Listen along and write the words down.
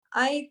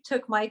I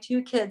took my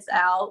two kids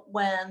out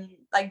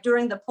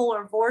during the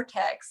polar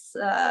vortex,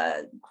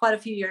 quite a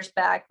few years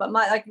back, but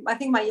I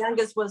think my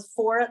youngest was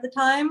 4 at the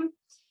time.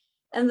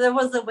 And there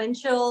was a wind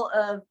chill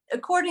of,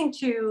 according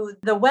to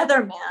the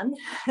weatherman,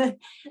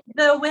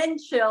 the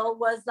wind chill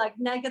was like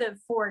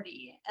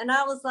 -40. And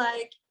I was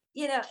like,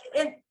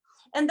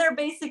 and they're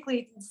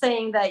basically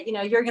saying that,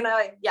 you're going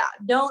to,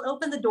 don't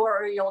open the door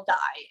or you'll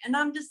die. And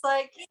I'm just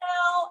like,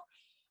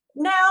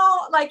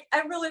 now, like,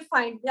 I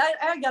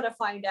got to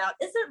find out,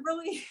 is it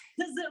really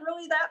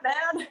that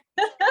bad?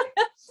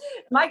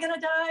 Am I going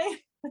to die?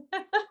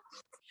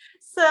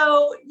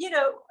 So,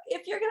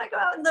 if you're going to go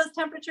out in those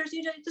temperatures,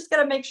 you just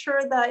got to make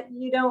sure that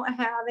you don't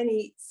have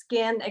any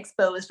skin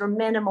exposed or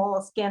minimal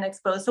skin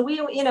exposed. So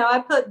I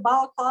put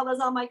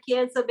balaclavas on my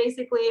kids. So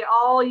basically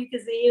all you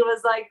could see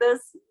was like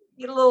this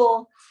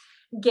little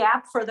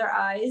gap for their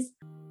eyes.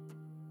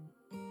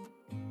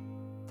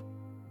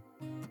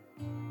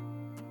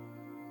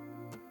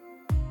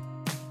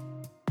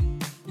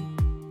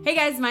 Hey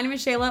guys, my name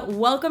is Shayla.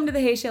 Welcome to the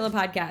Hey Shayla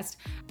podcast.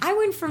 I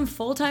went from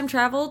full-time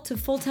travel to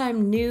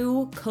full-time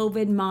new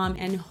COVID mom,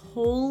 and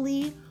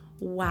holy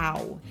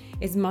wow,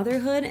 is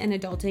motherhood and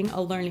adulting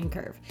a learning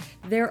curve.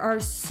 There are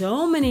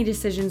so many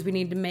decisions we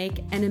need to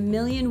make and a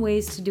million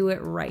ways to do it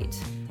right.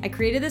 I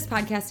created this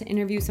podcast to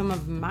interview some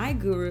of my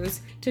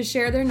gurus to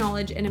share their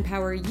knowledge and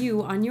empower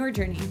you on your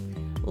journey.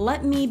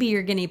 Let me be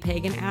your guinea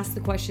pig and ask the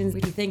questions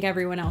that you think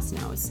everyone else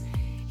knows.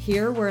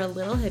 Here, we're a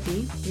little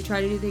hippie, we try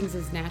to do things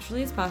as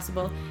naturally as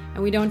possible,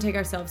 and we don't take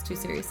ourselves too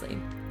seriously.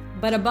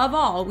 But above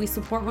all, we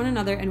support one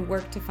another and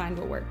work to find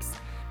what works.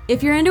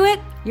 If you're into it,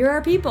 you're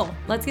our people.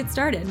 Let's get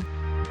started.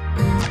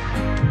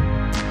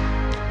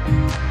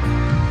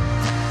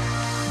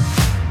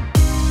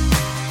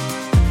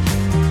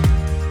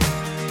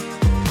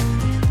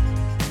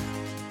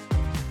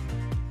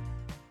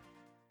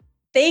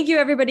 Thank you,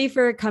 everybody,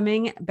 for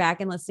coming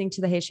back and listening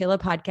to the Hey Shayla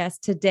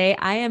podcast. Today,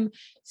 I am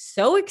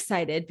so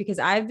excited because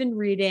I've been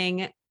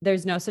reading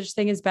There's No Such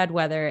Thing as Bad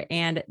Weather,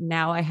 and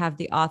now I have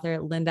the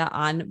author, Linda,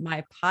 on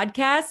my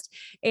podcast.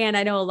 And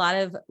I know a lot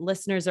of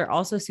listeners are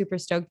also super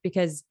stoked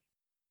because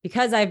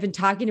I've been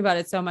talking about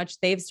it so much,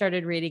 they've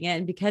started reading it.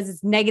 And because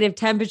it's negative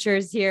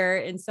temperatures here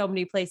in so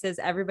many places,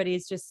 everybody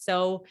is just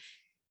so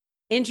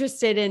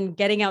interested in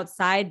getting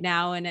outside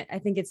now. And I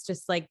think it's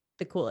just like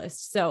the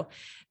coolest. So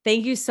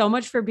thank you so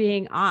much for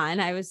being on.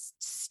 I was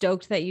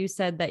stoked that you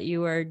said that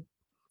you were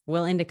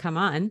willing to come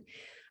on.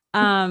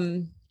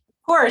 Of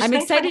course. I'm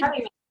excited.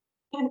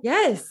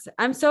 Yes.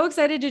 I'm so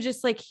excited to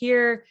just like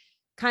hear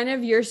kind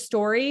of your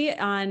story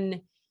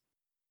on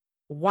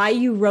why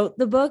you wrote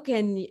the book.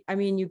 And I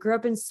mean, you grew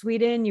up in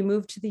Sweden, you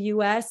moved to the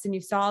US and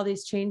you saw all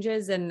these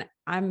changes. And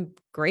I'm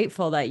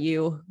grateful that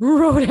you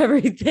wrote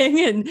everything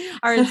and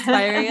are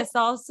inspiring us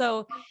all.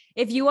 So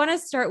if you want to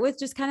start with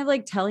just kind of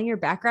like telling your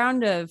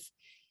background of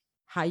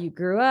how you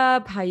grew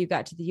up, how you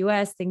got to the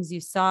US, things you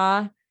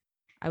saw,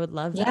 I would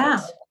love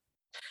that.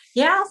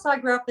 Yeah. So I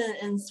grew up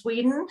in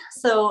Sweden.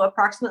 So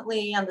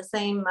approximately on the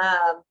same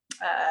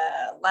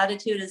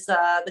latitude as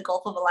the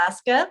Gulf of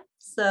Alaska.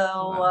 So,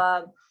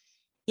 wow.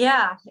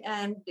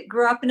 And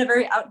grew up in a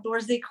very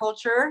outdoorsy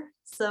culture.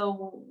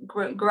 So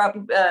grew up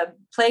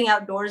playing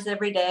outdoors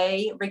every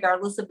day,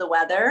 regardless of the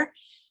weather.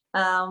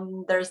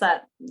 There's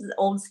that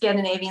old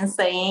Scandinavian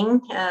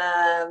saying,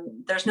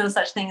 there's no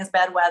such thing as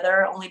bad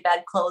weather, only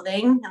bad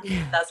clothing.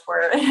 And that's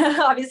where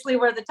obviously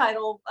where the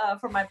title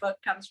for my book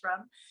comes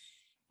from.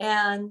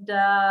 And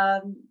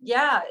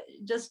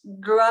just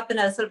grew up in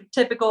a sort of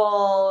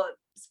typical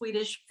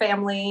Swedish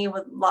family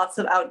with lots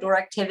of outdoor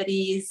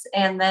activities.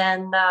 And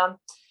then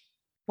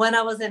when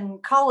I was in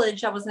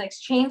college, I was an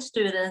exchange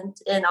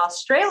student in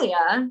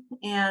Australia,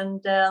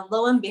 and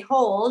lo and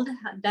behold,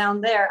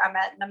 down there, I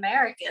met an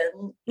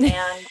American.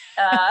 And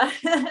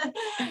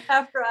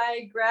after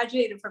I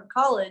graduated from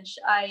college,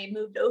 I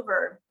moved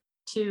over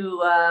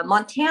to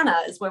Montana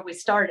is where we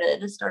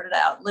started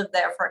out, lived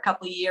there for a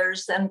couple of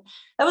years. And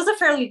that was a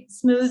fairly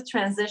smooth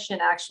transition,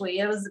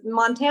 actually.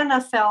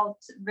 Montana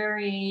felt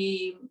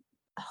very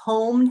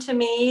home to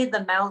me,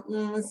 the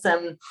mountains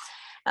and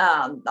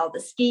all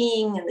the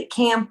skiing and the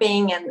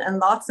camping and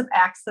lots of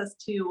access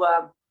to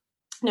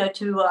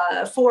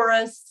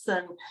forests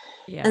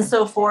and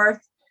so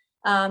forth.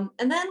 And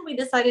then we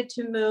decided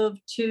to move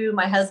to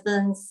my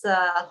husband's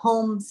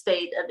home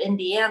state of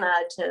Indiana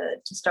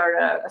to start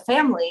a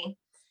family.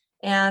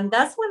 And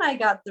that's when I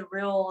got the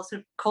real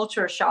sort of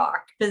culture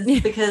shock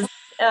because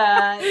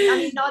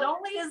not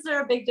only is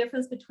there a big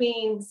difference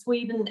between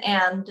Sweden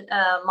and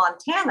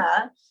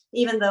Montana,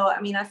 even though,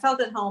 I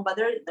felt at home, but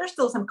there's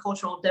still some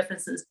cultural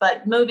differences.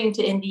 But moving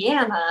to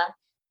Indiana,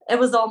 it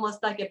was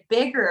almost like a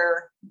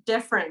bigger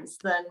difference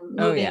than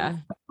moving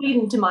from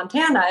Sweden to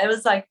Montana. It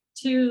was like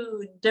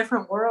two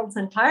different worlds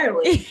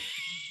entirely.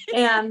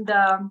 And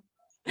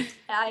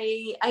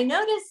I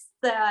noticed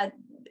that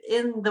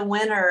in the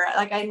winter,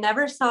 like I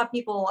never saw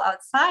people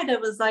outside.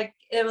 It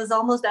was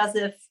almost as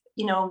if,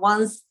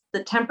 once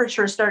the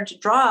temperature started to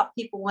drop,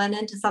 people went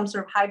into some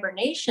sort of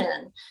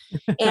hibernation.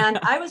 And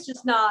I was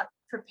just not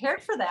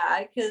prepared for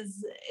that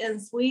because in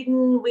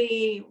Sweden,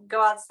 we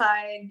go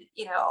outside,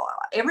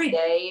 every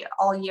day,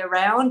 all year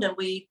round, and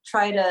we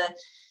try to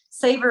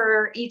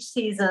savor each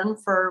season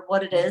for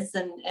what it is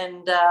and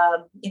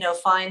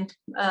find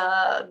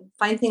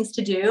things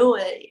to do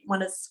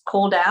when it's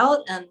cold out.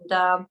 And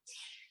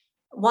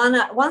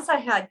once I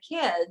had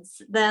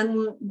kids,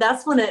 then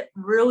that's when it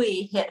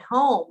really hit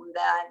home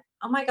that,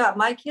 oh my God,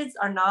 my kids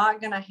are not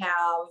going to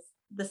have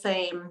the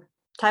same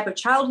type of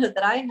childhood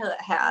that I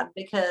had,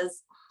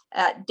 because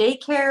at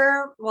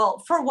daycare,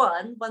 well, for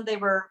one, when they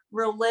were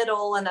real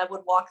little and I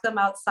would walk them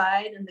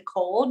outside in the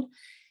cold,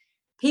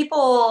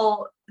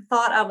 people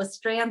thought I was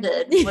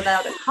stranded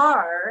without a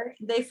car.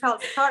 They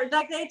felt sorry,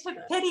 like they took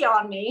pity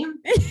on me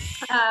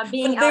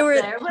being they out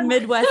were there.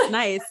 Midwest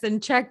nice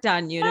and checked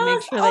on you to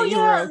make sure that you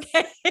were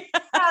okay.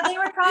 Yeah, they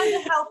were trying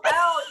to help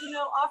out,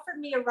 offered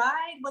me a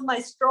ride with my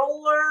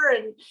stroller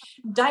and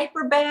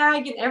diaper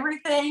bag and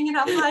everything. And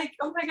I'm like,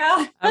 oh my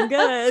God. I'm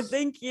good.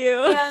 Thank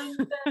you. And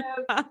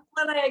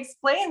when I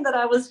explained that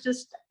I was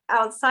just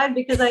outside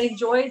because I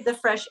enjoyed the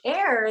fresh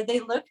air, they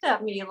looked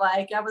at me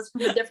like I was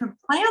from a different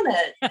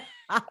planet.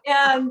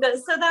 And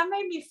so that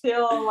made me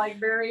feel like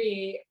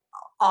very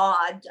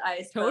odd,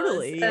 I suppose.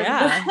 Totally.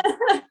 Yeah.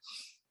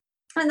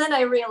 And then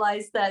I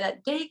realized that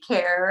at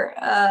daycare,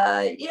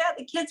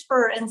 the kids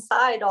were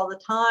inside all the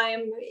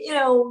time,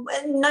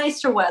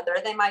 nicer weather.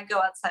 They might go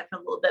outside for a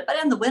little bit,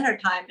 but in the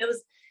wintertime, it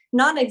was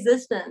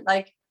non-existent.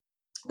 Like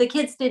the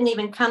kids didn't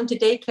even come to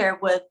daycare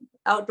with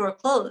outdoor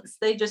clothes.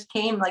 They just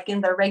came like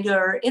in their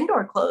regular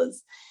indoor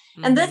clothes.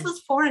 Mm-hmm. And this was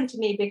foreign to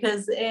me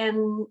because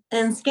in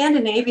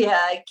Scandinavia,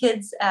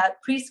 kids at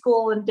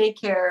preschool and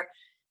daycare,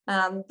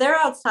 they're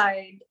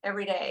outside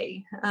every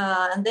day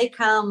and they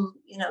come,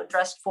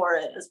 dressed for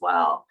it as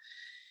well.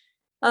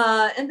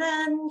 And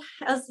then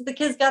as the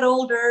kids got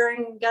older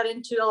and got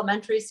into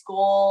elementary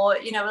school,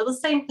 it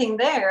was the same thing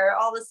there.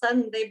 All of a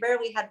sudden they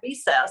barely had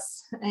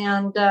recess.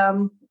 And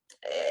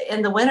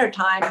in the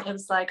wintertime, it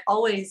was like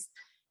always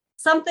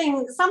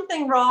something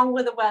wrong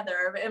with the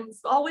weather. It was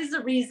always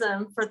a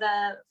reason for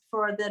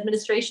the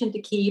administration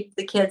to keep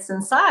the kids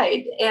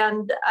inside.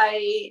 And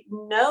I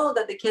know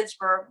that the kids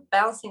were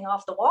bouncing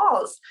off the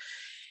walls,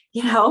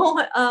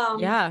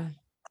 Yeah.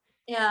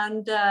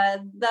 And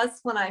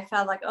that's when I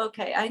felt like,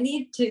 okay,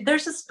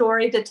 there's a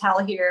story to tell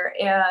here.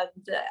 And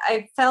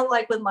I felt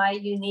like with my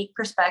unique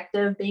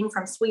perspective, being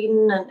from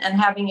Sweden and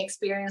having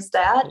experienced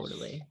that,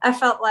 totally. I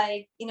felt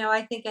like,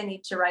 I think I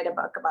need to write a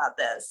book about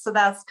this. So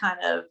that's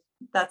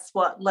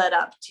what led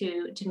up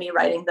to me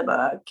writing the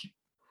book.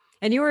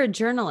 And you were a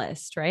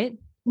journalist, right?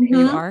 Mm-hmm.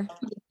 You are?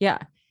 Yeah.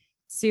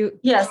 So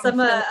yes, I'm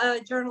a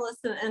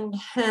journalist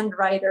and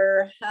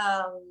writer.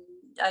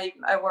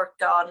 I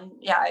worked on,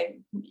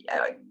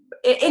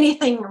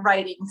 anything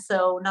writing.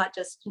 So not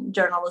just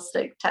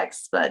journalistic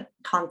texts, but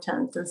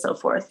content and so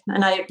forth.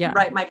 And I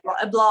write my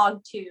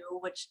blog too,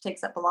 which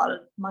takes up a lot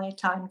of my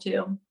time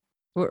too.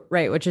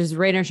 Right. Which is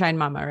Rain or Shine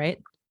Mama,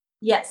 right?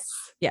 Yes.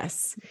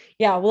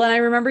 Yeah. Well, and I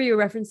remember you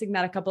referencing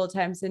that a couple of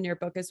times in your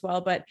book as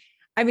well. But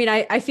I mean,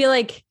 I feel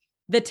like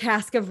the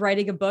task of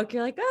writing a book,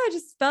 you're like,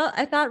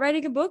 I thought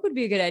writing a book would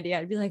be a good idea.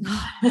 I'd be like,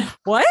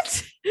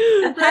 what?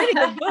 Writing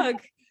a book.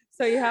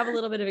 So you have a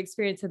little bit of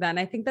experience with that. And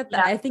I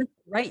think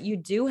right, you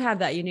do have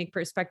that unique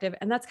perspective.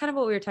 And that's kind of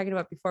what we were talking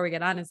about before we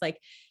get on, is like,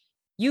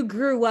 you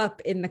grew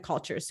up in the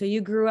culture. So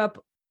you grew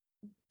up,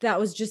 that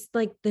was just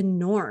like the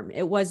norm.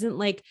 It wasn't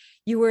like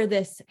you were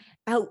this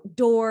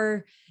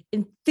outdoor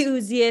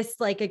enthusiast,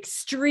 like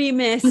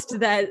extremist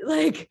that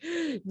like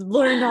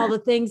learned all the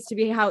things to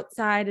be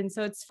outside. And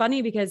so it's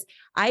funny because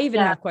I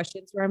even have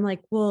questions where I'm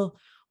like, well,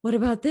 what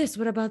about this?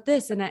 What about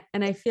this? And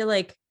I feel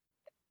like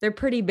they're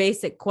pretty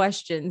basic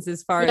questions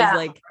as far as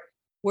like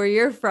where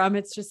you're from.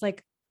 It's just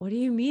like, what do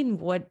you mean?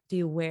 What do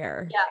you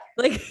wear? Yeah.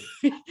 Like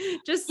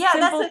just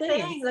that's the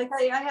things. thing. Like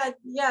I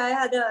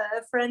had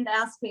a friend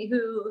ask me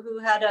who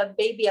had a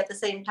baby at the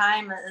same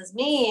time as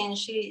me. And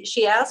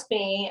she asked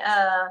me,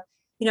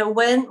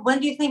 when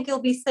do you think it'll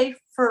be safe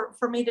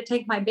for me to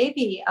take my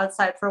baby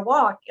outside for a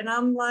walk? And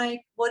I'm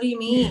like, what do you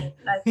mean?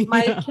 Like,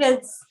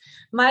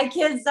 my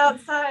kids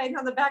outside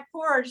on the back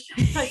porch,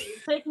 like,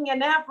 taking a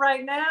nap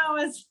right now.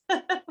 It's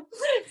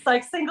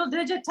like single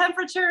digit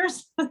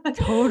temperatures.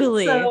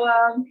 Totally. So,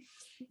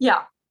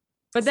 yeah.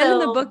 But then in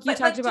the book, you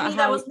talked about how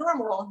that was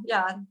normal.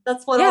 Yeah.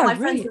 That's what all my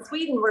friends in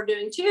Sweden were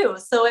doing too.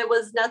 So it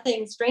was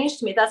nothing strange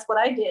to me. That's what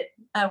I did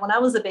when I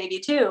was a baby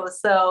too.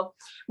 So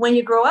when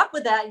you grow up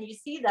with that and you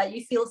see that,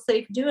 you feel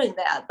safe doing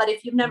that. But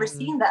if you've never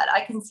seen that,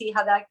 I can see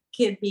how that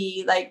could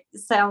be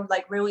sound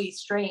like really a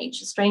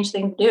strange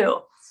thing to do.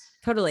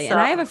 Totally. So.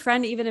 And I have a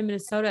friend even in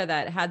Minnesota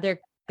that had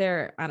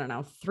their, I don't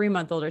know,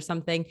 3-month-old or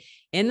something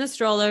in the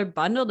stroller,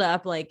 bundled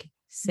up, like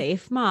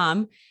safe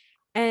mom.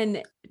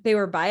 And they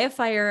were by a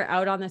fire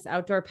out on this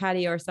outdoor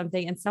patio or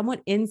something. And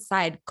someone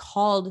inside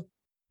called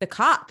the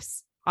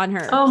cops on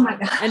her. Oh my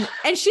God.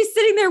 And she's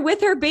sitting there with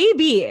her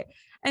baby.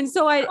 And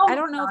so I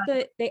don't know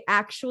if they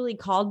actually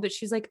called, but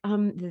she's like,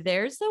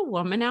 there's a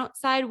woman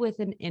outside with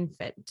an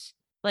infant.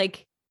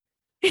 Like,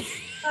 So,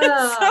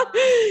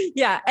 Oh,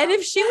 yeah. And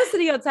if she was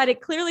sitting outside,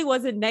 it clearly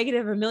wasn't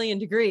negative a million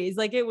degrees.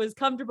 Like it was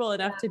comfortable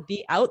enough to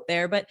be out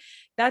there, but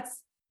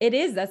that's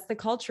the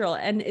cultural.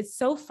 And it's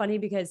so funny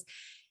because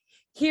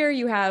here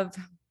you have,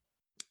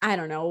 I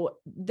don't know,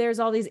 there's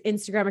all these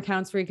Instagram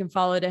accounts where you can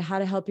follow to how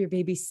to help your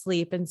baby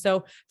sleep. And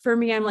so for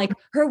me, I'm like,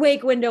 her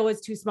wake window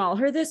was too small.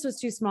 This was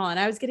too small. And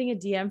I was getting a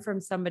DM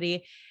from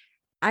somebody,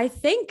 I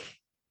think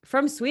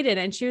from Sweden.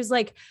 And she was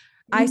like,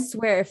 I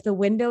swear if the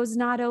window's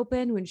not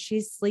open when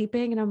she's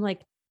sleeping, and I'm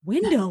like,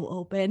 window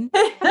open?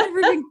 I've never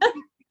even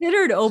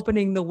considered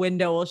opening the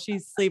window while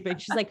she's sleeping.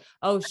 She's like,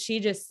 oh, she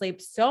just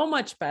sleeps so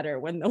much better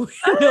when the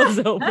window's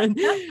open.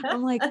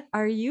 I'm like,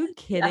 are you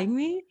kidding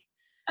me?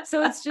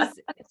 So it's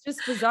just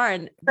bizarre.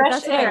 But fresh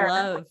that's what air. I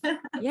love.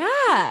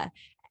 Yeah.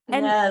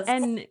 Yes.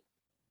 And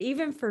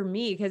even for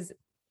me, because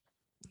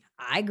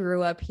I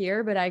grew up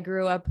here, but I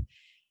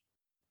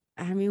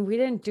mean, we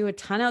didn't do a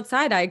ton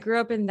outside. I grew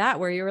up in that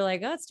where you were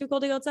like, oh, it's too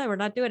cold to go outside. We're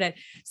not doing it.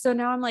 So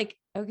now I'm like,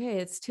 okay,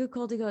 it's too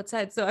cold to go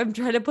outside. So I'm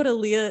trying to put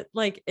Aaliyah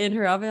like in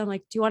her oven. I'm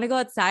like, do you want to go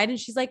outside? And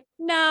she's like,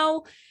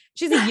 no.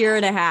 She's a year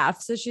and a half.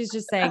 So she's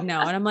just saying no.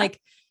 And I'm like,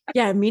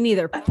 yeah, me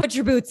neither. Put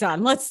your boots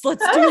on. Let's do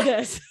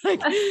this.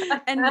 Like,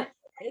 and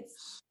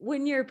it's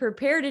when you're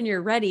prepared and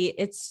you're ready,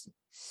 it's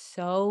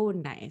so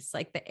nice.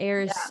 Like the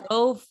air is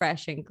so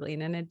fresh and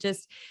clean. And it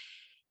just,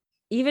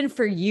 even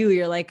for you,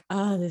 you're like,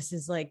 oh, this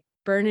is like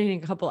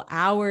burning a couple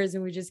hours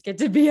and we just get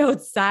to be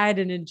outside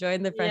and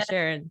enjoying the fresh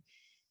air. And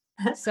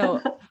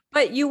so,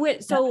 but you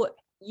went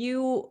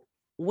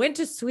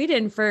to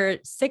Sweden for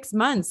 6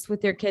 months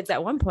with your kids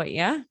at one point.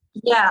 Yeah.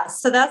 Yeah.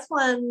 So that's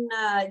when,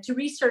 to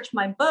research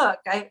my book,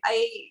 I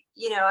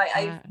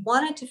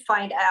wanted to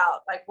find out,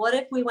 like, what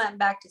if we went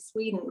back to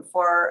Sweden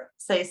for,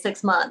 say,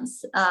 6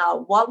 months?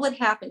 What would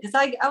happen? Because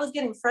I was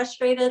getting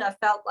frustrated. I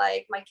felt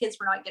like my kids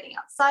were not getting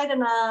outside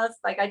enough.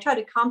 Like I tried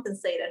to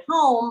compensate at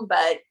home,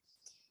 but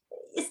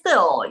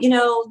still,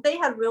 they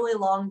had really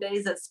long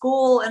days at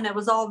school and it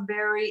was all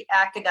very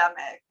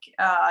academic.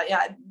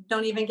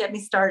 Don't even get me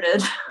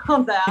started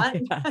on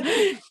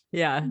that.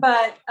 Yeah.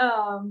 But,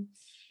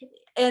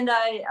 and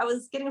I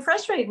was getting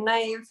frustrated and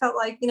I felt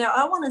like,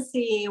 I want to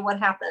see what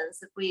happens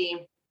if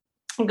we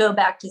go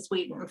back to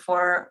Sweden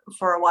for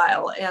a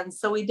while. And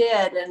so we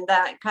did. And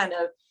that kind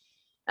of,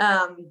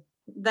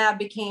 that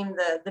became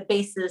the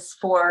basis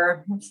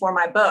for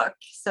my book.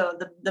 So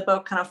the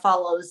book kind of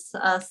follows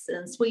us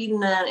in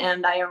Sweden,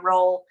 and I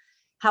enroll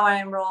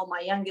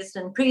my youngest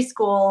in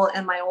preschool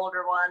and my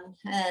older one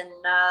in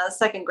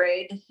second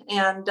grade.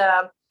 And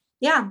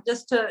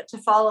just to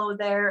follow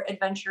their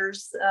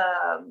adventures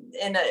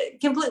in a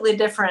completely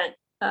different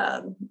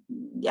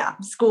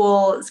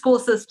school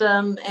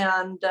system,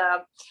 and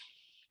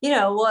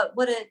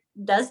what it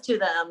does to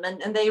them.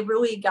 And they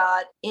really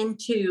got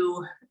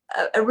into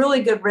a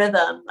really good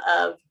rhythm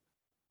of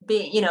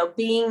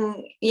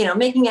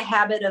making a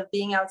habit of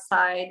being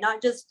outside,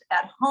 not just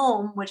at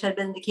home, which had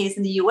been the case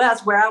in the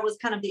US, where I was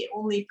kind of the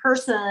only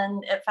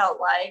person, it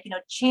felt like,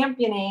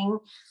 championing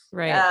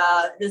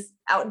this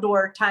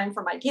outdoor time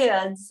for my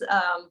kids.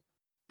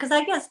 Because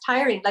I guess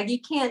tiring, like you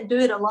can't do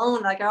it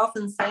alone. Like I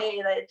often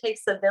say that it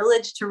takes a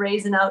village to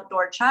raise an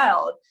outdoor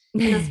child.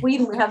 And in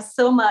Sweden, we have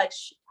so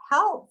much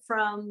help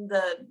from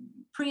the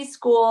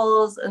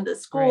preschools and the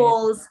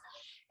schools,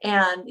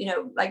 and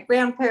like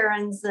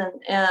grandparents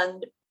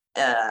and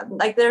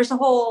like there's a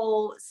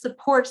whole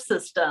support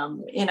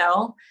system.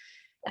 So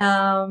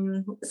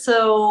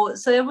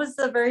it was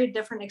a very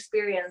different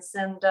experience.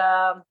 And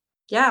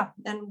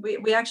and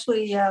we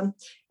actually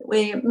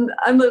we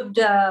moved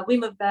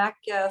back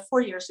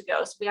 4 years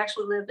ago, so we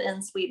actually live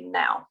in Sweden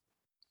now.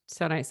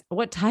 So nice.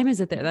 What time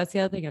is it there? That's the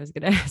other thing I was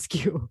going to ask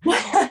you.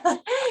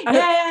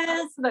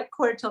 It's about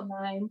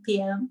 8:45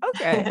 p.m.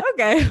 Okay.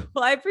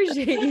 Well, I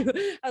appreciate you.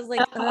 I was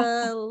like,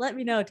 let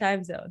me know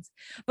time zones.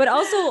 But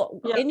also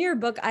in your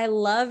book, I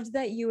loved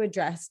that you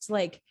addressed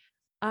like,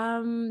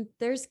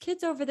 there's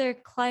kids over there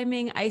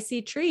climbing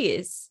icy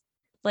trees.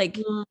 Like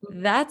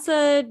that's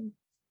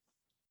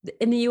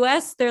in the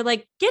US, they're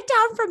like, get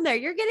down from there.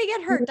 You're going to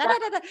get hurt.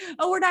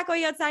 Oh, we're not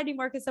going outside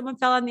anymore because someone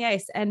fell on the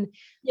ice. And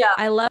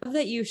I love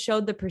that you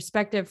showed the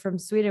perspective from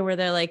Sweden where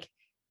they're like,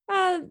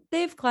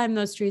 they've climbed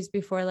those trees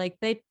before. Like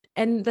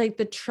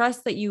the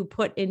trust that you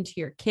put into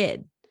your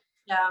kid.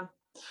 Yeah.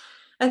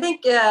 I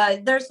think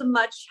there's a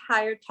much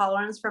higher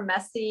tolerance for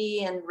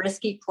messy and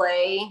risky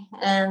play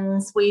in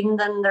Sweden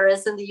than there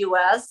is in the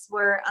US,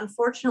 where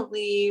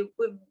unfortunately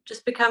we've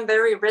just become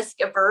very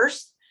risk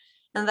averse.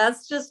 And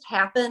that's just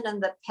happened in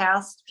the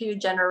past few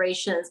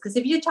generations. Because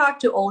if you talk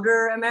to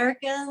older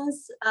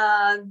Americans,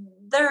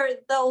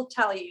 they'll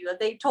tell you,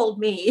 they told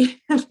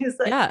me,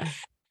 like,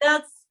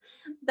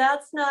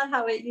 that's not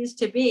how it used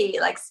to be.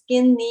 Like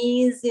skin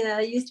knees,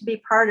 it used to be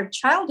part of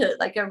childhood,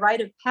 like a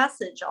rite of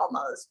passage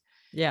almost.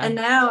 Yeah. And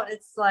now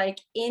it's like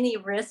any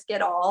risk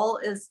at all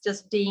is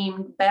just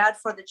deemed bad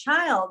for the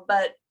child.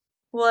 But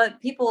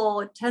what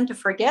people tend to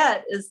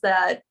forget is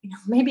that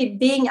maybe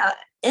being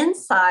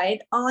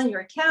inside on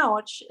your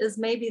couch is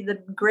maybe the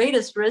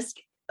greatest risk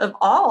of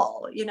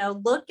all.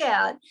 Look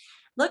at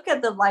look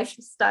at the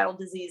lifestyle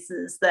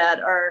diseases that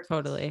are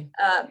Totally.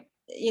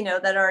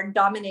 that are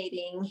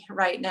dominating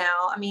right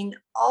now. I mean,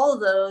 all of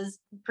those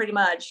pretty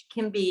much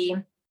can be,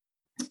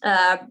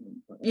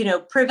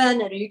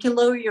 prevented, or you can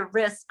lower your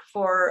risk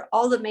for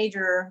all the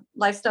major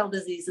lifestyle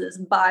diseases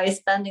by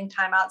spending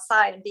time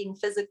outside and being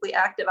physically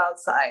active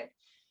outside.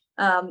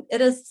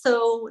 It is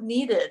so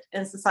needed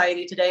in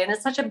society today, and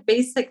it's such a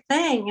basic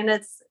thing. And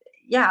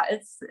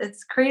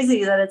it's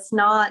crazy that it's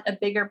not a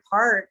bigger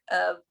part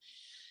of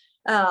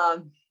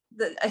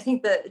I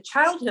think the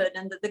childhood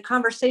and the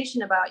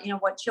conversation about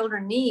what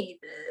children need.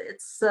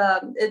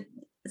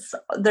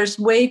 There's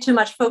way too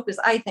much focus,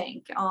 I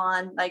think,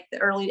 on like the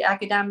early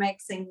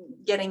academics and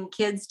getting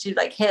kids to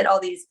like hit all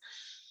these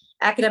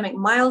academic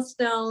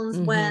milestones,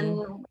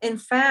 when in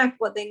fact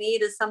what they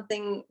need is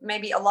something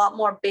maybe a lot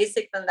more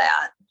basic than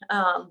that,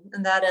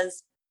 and that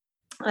is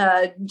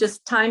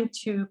just time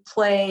to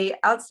play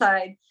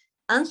outside,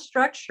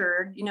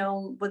 unstructured,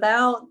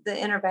 without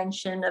the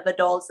intervention of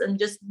adults, and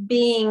just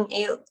being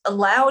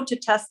allowed to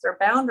test their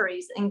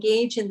boundaries,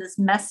 engage in this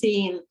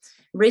messy and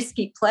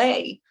risky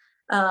play.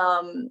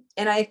 And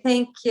I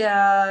think,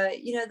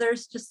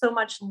 there's just so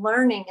much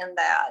learning in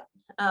that.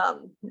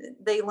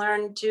 They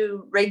learn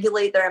to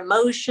regulate their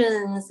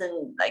emotions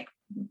and like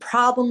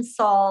problem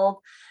solve,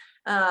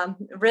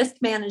 risk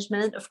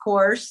management, of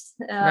course.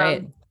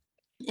 Right.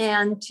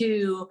 And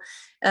to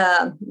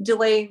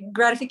delay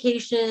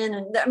gratification.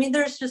 And I mean,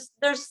 there's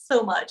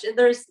so much, and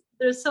there's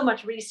so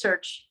much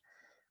research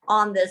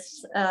on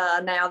this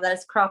now that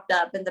has cropped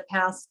up in the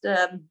past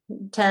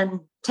 10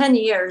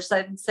 years.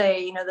 I'd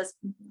say, this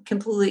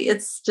completely,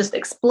 it's just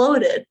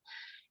exploded.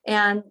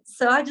 And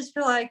so I just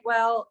feel like,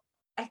 well,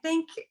 I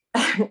think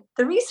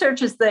the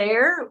research is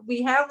there.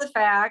 We have the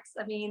facts.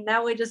 I mean,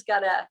 now we just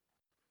got to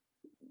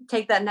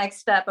take that next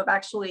step of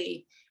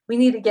actually, we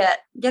need to get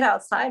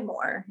outside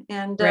more.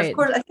 And Right. Of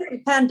course, I think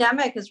the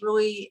pandemic it's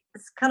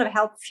kind of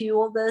helped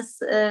fuel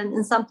this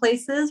in some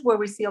places where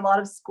we see a lot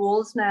of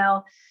schools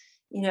now,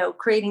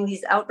 creating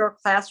these outdoor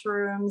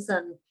classrooms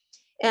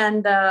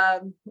and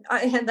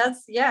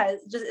that's,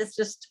 it's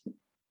just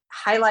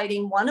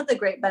highlighting one of the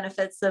great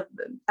benefits of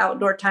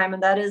outdoor time.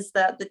 And that is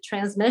that the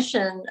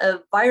transmission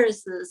of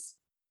viruses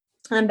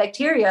and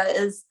bacteria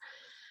is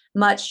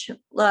much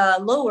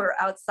lower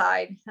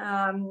outside.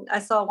 I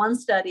saw one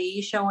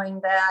study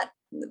showing that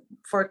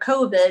for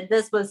COVID,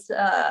 this was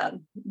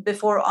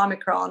before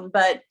Omicron,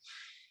 but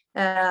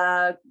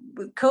COVID,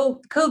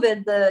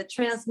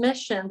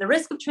 the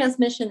risk of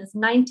transmission is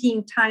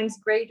 19 times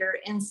greater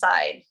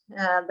inside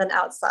than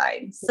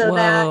outside. So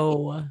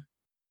Whoa.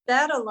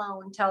 that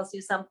alone tells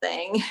you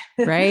something.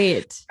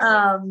 Right.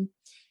 And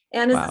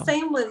it's Wow. the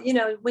same with,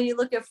 when you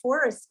look at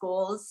forest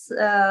schools,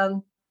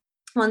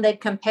 when they've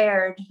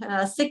compared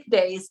sick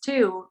days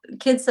to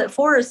kids at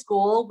forest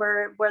school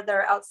where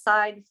they're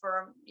outside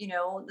for,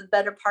 the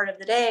better part of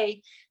the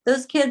day,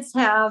 those kids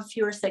have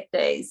fewer sick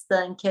days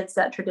than kids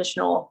at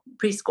traditional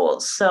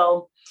preschools.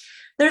 So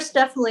there's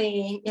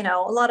definitely, a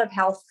lot of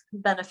health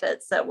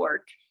benefits at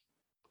work.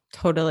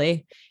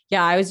 Totally.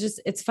 Yeah.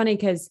 It's funny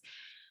because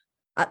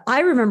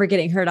I remember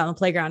getting hurt on the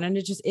playground, and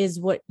it just is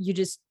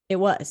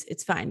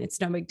it's fine. It's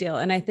no big deal.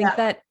 And I think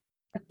that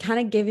kind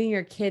of giving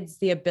your kids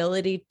the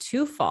ability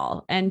to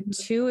fall and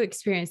to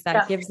experience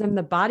that gives them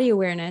the body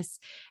awareness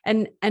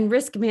and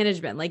risk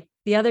management. Like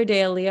the other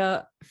day,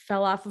 Aaliyah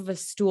fell off of a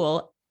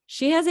stool.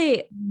 She has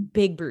a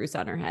big bruise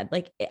on her head.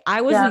 Like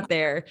I wasn't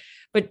there,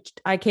 but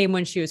I came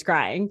when she was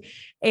crying,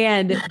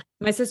 and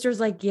my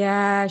sister's like,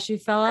 yeah, she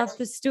fell off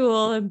the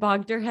stool and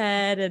bonked her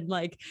head. And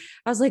like,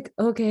 I was like,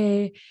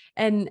 okay.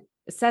 And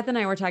Seth and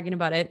I were talking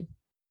about it,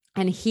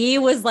 and he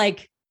was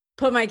like,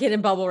 put my kid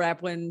in bubble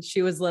wrap when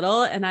she was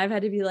little. And I've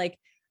had to be like,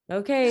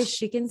 okay,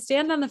 she can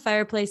stand on the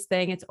fireplace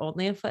thing. It's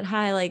only a foot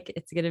high. Like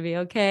it's going to be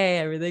okay.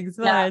 Everything's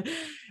fine. Yeah.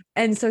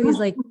 And so he's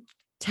like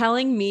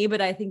telling me,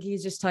 but I think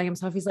he's just telling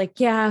himself, he's like,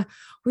 yeah,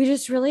 we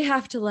just really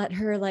have to let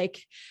her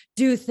like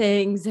do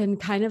things and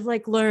kind of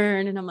like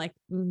learn. And I'm like,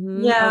 I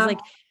was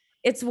like,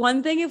 it's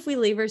one thing if we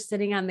leave her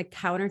sitting on the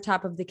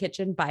countertop of the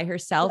kitchen by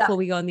herself while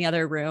we go in the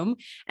other room.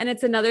 And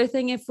it's another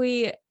thing if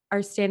we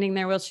are standing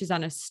there while she's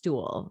on a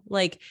stool.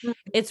 Like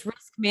it's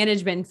risk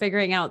management and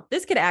figuring out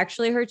this could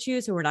actually hurt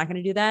you. So we're not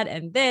going to do that.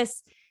 And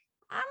this,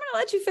 I'm going to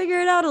let you figure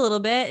it out a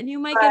little bit, and you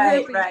might get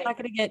hurt, but you're not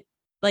going to get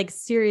like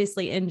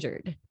seriously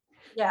injured.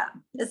 Yeah.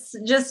 It's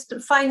just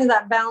finding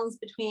that balance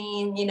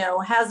between,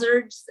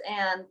 hazards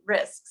and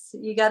risks.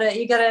 You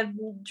gotta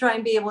try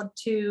and be able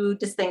to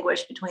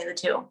distinguish between the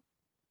two.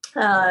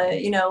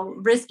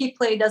 Risky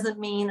play doesn't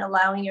mean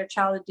allowing your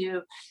child to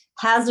do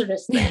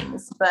hazardous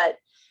things, but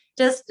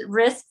just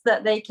risks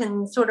that they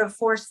can sort of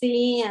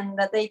foresee and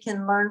that they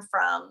can learn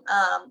from.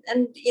 I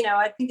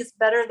think it's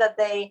better that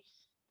they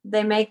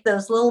make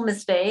those little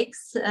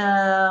mistakes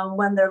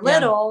when they're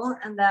little,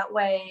 and that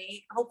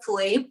way,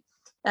 hopefully,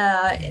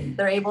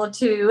 they're able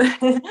to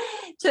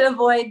to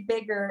avoid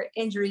bigger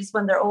injuries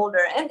when they're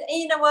older. And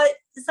you know what?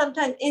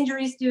 Sometimes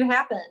injuries do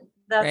happen.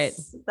 Right.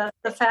 That's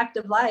the fact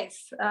of life.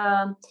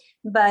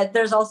 But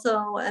there's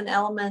also an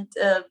element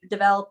of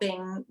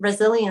developing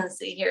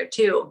resiliency here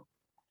too.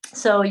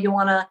 So you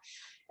want to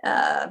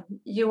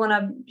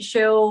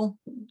show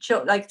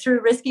like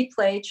through risky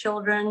play,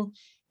 children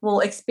will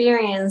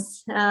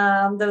experience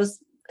those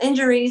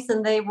injuries,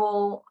 and they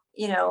will,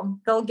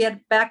 they'll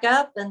get back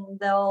up, and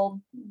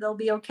they'll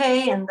be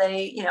okay, and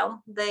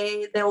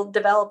they'll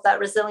develop that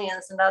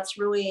resilience, and that's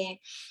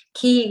really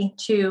key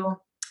to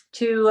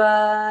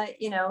to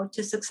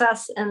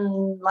success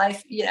in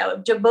life,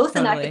 both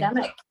in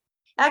Totally.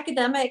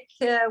 academic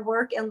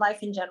work and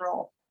life in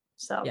general.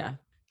 So yeah,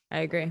 I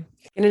agree. I'm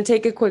going to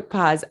take a quick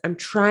pause. I'm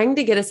trying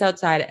to get us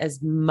outside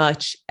as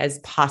much as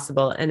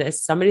possible. And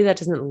as somebody that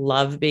doesn't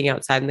love being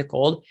outside in the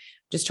cold,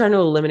 just trying to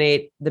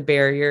eliminate the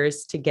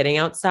barriers to getting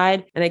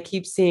outside. And I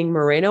keep seeing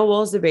merino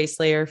wool as a base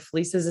layer,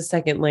 fleece as a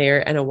second layer,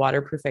 and a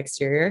waterproof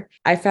exterior.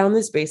 I found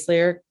this base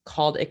layer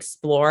called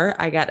Explore.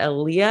 I got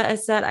Aaliyah a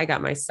set. I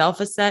got myself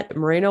a set.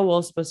 Merino wool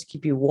is supposed to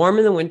keep you warm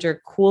in the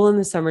winter, cool in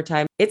the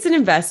summertime. It's an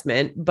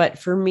investment, but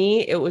for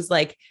me, it was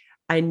like,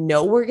 I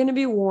know we're going to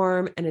be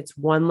warm, and it's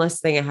one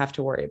less thing I have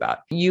to worry about.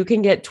 You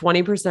can get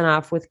 20%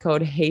 off with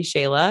code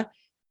HeyShayla.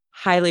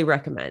 Highly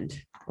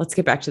recommend. Let's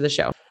get back to the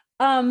show.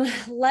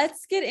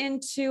 Let's get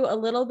into a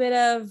little bit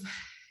of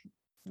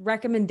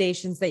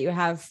recommendations that you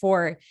have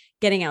for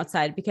getting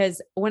outside,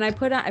 because when I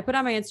put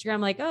on my Instagram,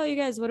 like, oh, you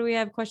guys, what do we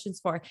have questions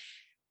for?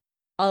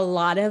 A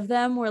lot of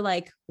them were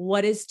like,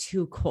 what is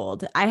too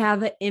cold? I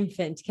have an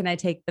infant. Can I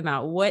take them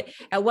out?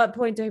 At what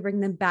point do I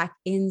bring them back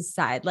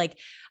inside? Like,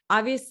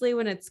 obviously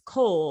when it's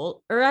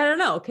cold, or I don't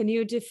know, can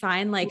you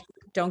define like,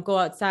 don't go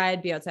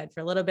outside, be outside for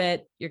a little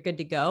bit, you're good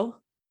to go?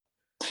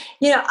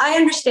 I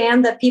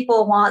understand that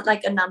people want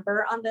like a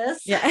number on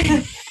this, yeah.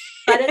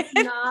 but it's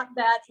not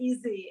that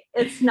easy.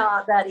 It's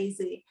not that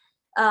easy.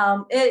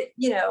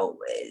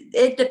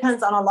 It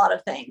depends on a lot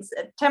of things.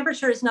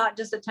 Temperature is not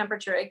just a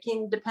temperature. It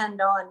can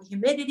depend on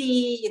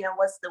humidity,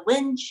 what's the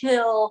wind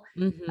chill.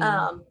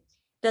 Mm-hmm.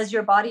 Does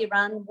your body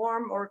run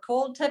warm or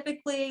cold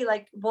typically?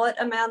 Like,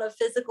 what amount of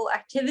physical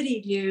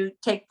activity do you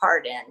take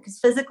part in? Because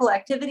physical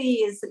activity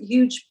is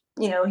huge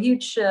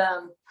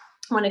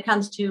when it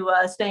comes to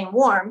staying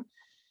warm.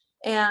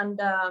 And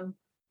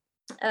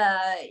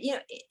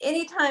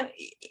anytime,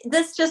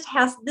 this is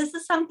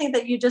something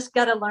that you just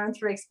got to learn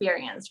through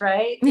experience,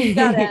 right? You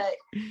gotta,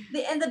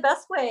 and the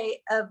best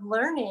way of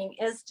learning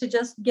is to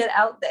just get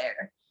out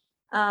there.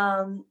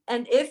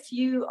 And if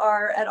you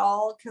are at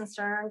all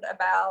concerned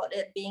about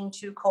it being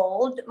too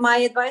cold, my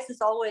advice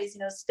is always,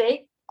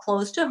 stay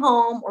close to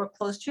home or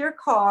close to your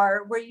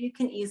car where you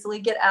can easily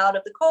get out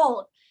of the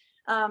cold.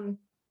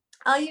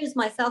 I'll use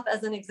myself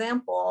as an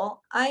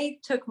example. I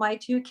took my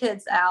two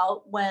kids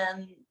out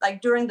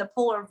during the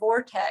polar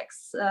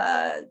vortex,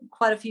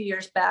 quite a few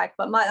years back,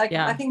 but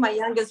I think my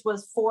youngest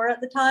was 4 at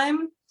the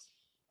time.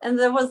 And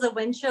there was a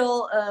wind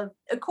chill of,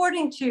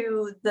 according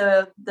to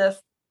the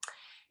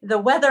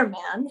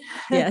weatherman,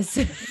 yes,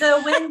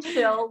 the wind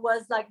chill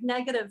was like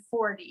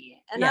 -40.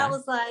 And I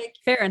was like,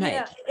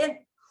 Fahrenheit.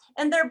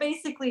 And they're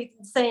basically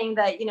saying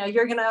that,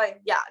 you're going to,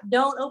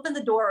 don't open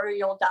the door or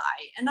you'll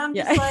die. And I'm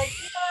just like,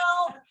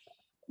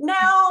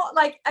 now,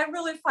 like, I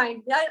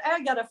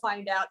got to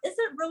find out, is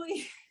it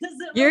really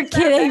You're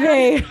kidding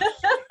me.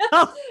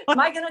 Am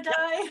I going to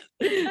die?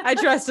 I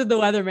trusted the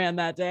weatherman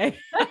that day.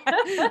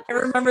 I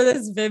remember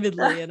this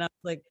vividly. And I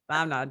was like,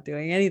 I'm not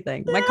doing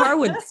anything. My car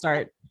wouldn't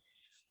start.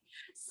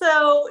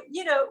 So,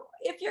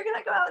 if you're going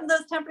to go out in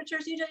those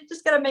temperatures, you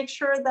just got to make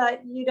sure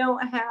that you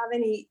don't have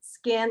any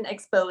skin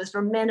exposed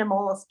or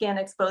minimal skin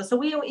exposed. So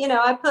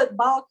I put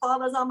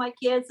balaclavas on my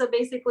kids. So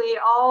basically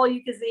all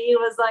you could see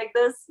was like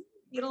this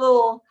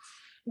little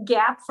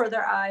gap for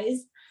their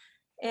eyes.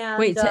 And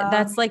wait,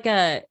 that's like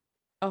a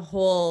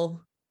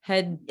whole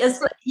head. It's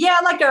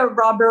like a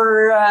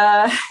rubber,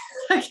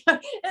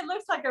 it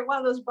looks like one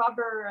of those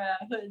rubber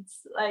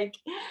hoods.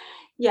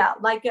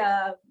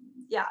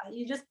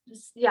 You just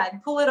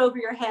pull it over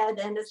your head,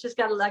 and it's just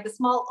got like a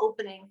small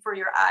opening for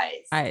your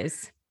eyes.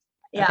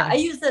 Yeah, okay. I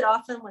use it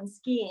often when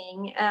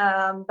skiing,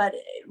 but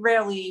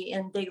rarely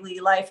in daily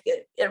life.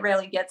 It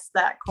rarely gets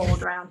that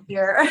cold around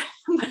here.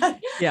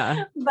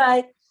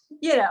 But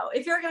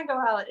if you're going to go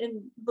out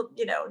in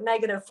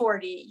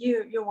 -40,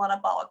 you want a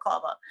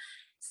balaclava.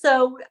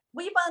 So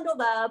we bundled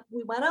up,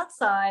 we went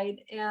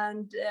outside,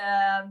 and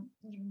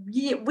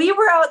we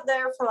were out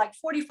there for like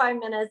 45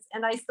 minutes,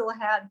 and I still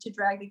had to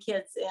drag the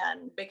kids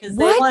in because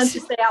they wanted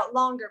to stay out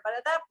longer. But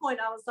at that point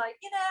I was like,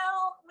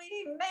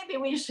 maybe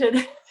we should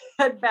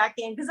head back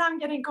in because I'm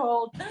getting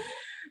cold.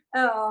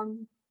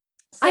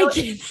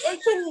 It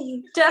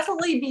can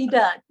definitely be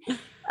done.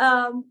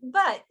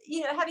 But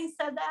having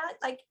said that,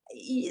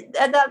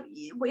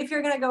 if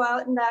you're going to go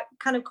out in that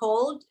kind of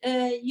cold,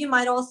 you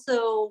might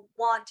also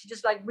want to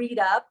just like read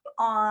up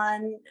on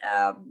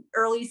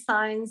early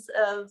signs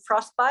of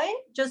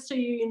frostbite, just so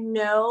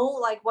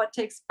like what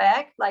to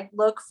expect. Like,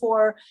 look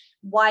for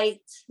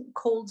white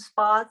cold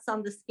spots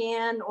on the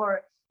skin,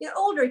 or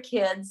older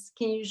kids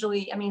can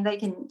usually, they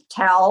can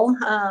tell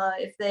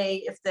if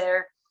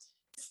they're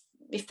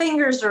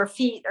fingers or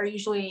feet are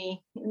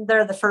usually,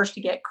 they're the first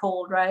to get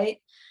cold, right?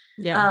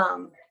 Yeah.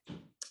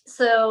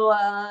 So,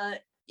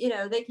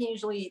 they can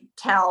usually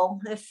tell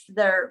if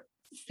their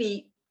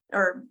feet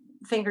or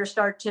fingers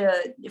start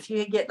to, if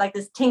you get like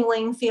this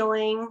tingling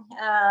feeling,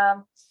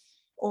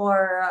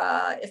 or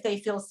if they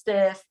feel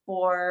stiff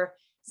or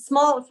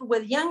small.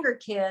 With younger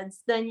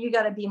kids, then you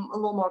got to be a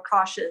little more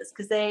cautious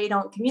because they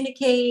don't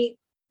communicate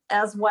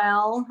as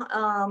well.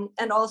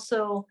 And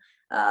also,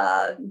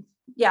 so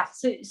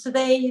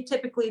they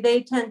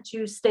tend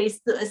to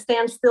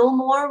stand still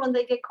more when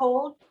they get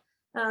cold.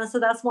 So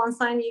that's one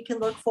sign you can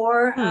look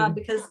for,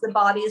 because the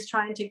body is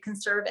trying to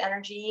conserve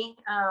energy.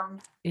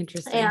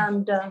 Interesting.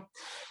 And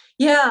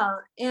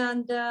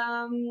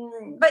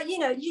but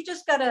you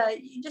just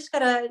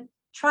gotta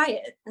try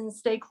it and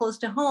stay close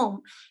to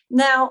home.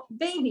 Now,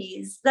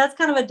 babies, that's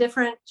kind of a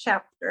different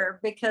chapter,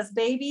 because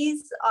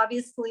babies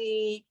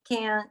obviously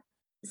can't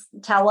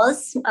tell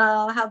us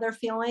how they're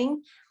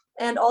feeling.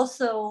 And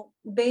also,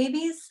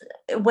 babies,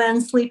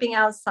 when sleeping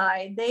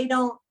outside, they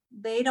don't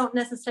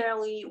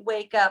necessarily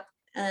wake up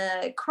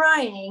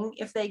crying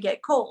if they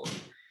get cold.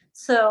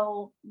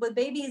 So with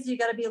babies, you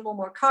got to be a little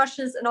more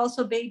cautious. And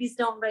also, babies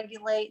don't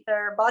regulate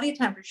their body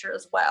temperature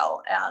as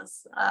well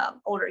as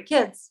older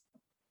kids.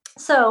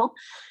 So,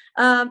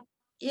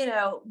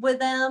 with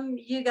them,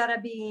 you got to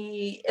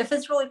be, if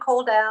it's really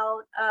cold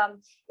out,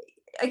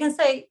 I can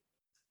say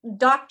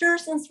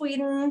doctors in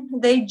Sweden,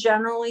 they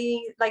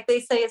generally, like they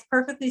say, it's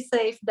perfectly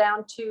safe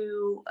down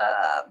to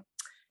a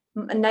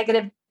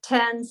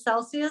 -10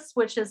 Celsius,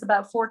 which is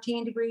about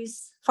 14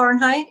 degrees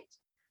Fahrenheit.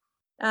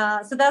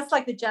 So that's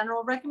like the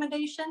general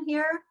recommendation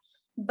here.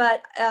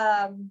 But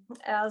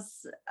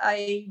as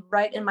I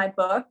write in my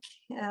book,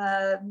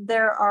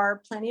 there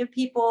are plenty of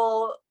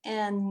people,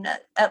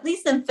 at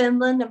least in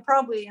Finland and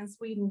probably in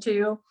Sweden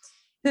too,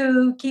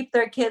 who keep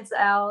their kids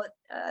out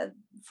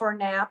for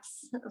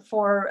naps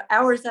for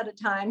hours at a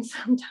time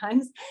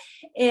sometimes,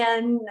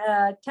 and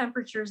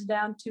temperatures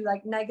down to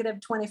like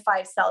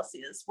 -25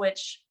 Celsius,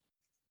 which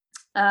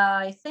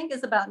I think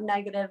is about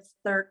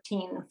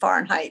 -13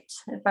 Fahrenheit,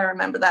 if I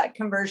remember that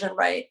conversion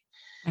right.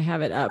 I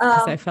have it up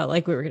because I felt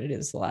like we were going to do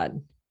this a lot.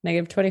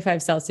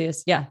 -25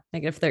 Celsius. Yeah.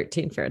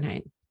 -13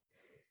 Fahrenheit.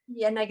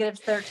 Yeah.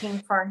 -13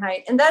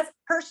 Fahrenheit. And that's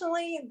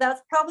probably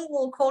a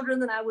little colder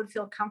than I would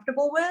feel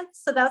comfortable with.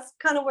 So that's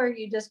kind of where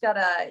you just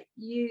gotta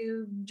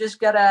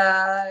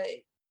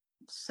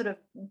sort of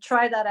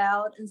try that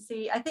out and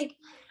see. I think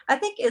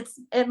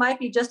it might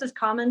be just as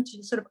common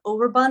to sort of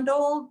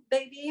overbundle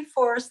baby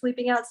for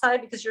sleeping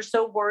outside because you're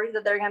so worried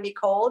that they're going to be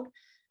cold.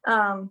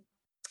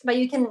 But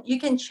you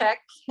can check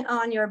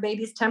on your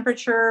baby's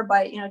temperature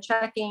by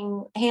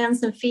checking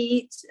hands and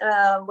feet,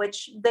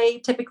 which they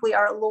typically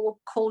are a little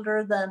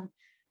colder than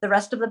the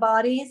rest of the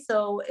body.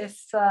 So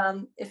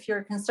if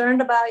you're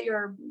concerned about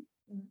your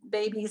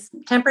baby's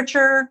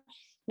temperature,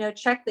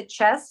 check the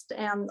chest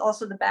and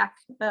also the back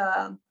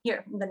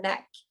here, the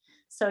neck.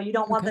 So you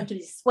don't want them to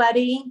be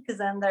sweaty because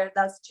then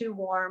that's too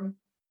warm.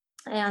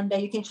 And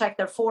you can check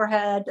their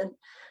forehead and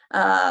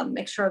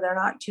make sure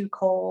they're not too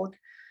cold.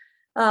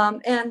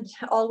 And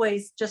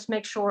always just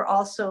make sure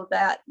also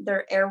that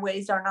their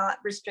airways are not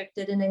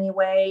restricted in any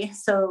way.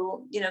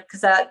 So,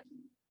 because that,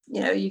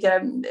 you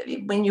gotta,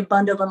 when you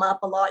bundle them up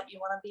a lot, you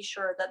want to be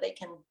sure that they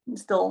can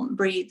still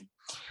breathe.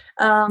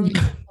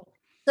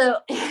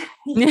 So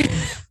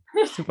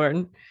it's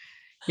important.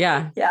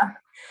 Yeah. Yeah.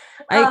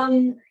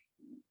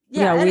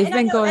 We've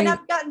been going. And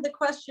I've gotten the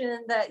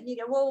question that,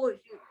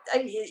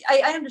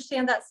 I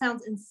understand that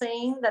sounds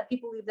insane that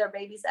people leave their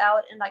babies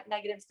out in like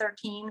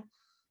 -13.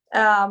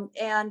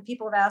 And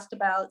people have asked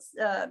about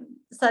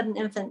sudden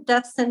infant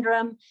death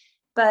syndrome,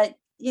 but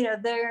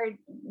there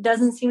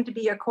doesn't seem to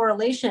be a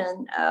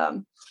correlation.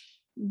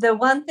 The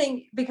one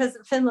thing, because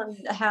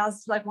Finland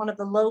has like one of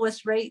the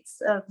lowest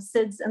rates of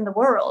SIDS in the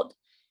world,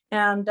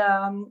 and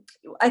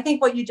I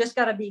think what you just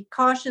got to be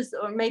cautious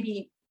or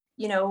maybe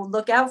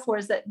look out for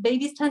is that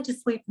babies tend to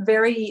sleep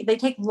they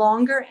take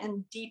longer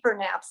and deeper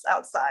naps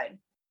outside.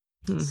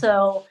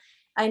 So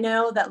I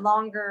know that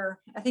longer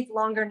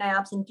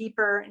naps and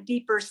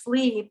deeper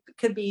sleep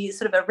could be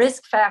sort of a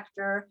risk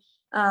factor.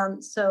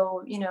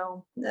 So,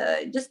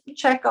 just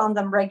check on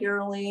them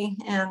regularly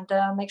and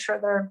make sure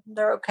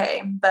they're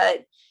okay.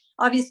 But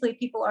obviously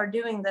people are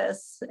doing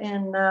this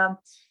in,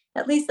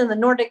 at least in the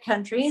Nordic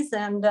countries,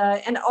 and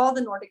all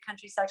the Nordic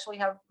countries actually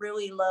have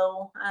really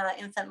low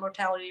infant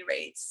mortality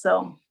rates.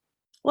 So,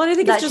 well, I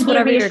think it's just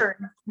whatever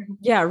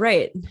yeah,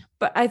 right.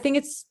 But I think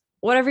it's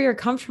whatever you're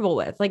comfortable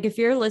with. Like if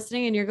you're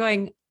listening and you're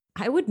going,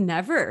 I would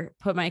never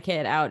put my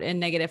kid out in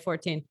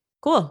 -14.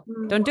 Cool.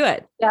 Don't do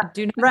it. Yeah.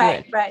 Do not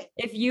do it. Right.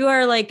 If you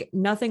are like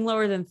nothing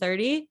lower than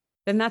 30,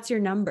 then that's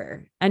your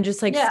number, and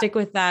just like stick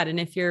with that. And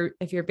if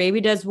your baby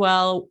does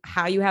well,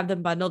 how you have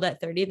them bundled at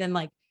 30, then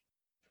like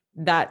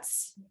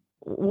that's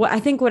what I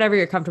think, whatever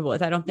you're comfortable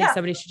with. I don't think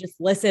somebody should just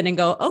listen and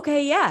go,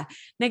 okay, yeah,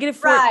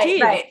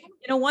 -14 right.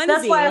 in a onesie.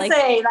 That's why I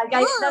say,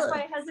 that's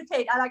why I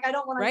hesitate. I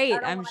don't want to. Right,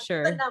 I'm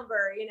sure the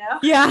number,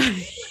 Yeah,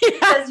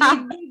 because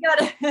you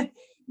gotta.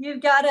 you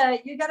gotta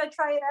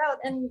try it out.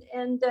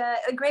 And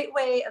a great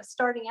way of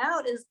starting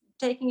out is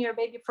taking your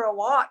baby for a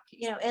walk,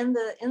 in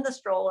the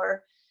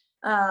stroller,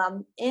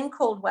 in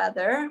cold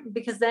weather,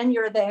 because then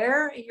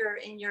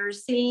you're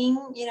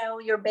seeing,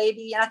 your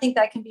baby. And I think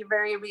that can be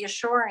very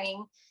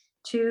reassuring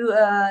to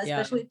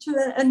especially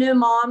to a new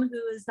mom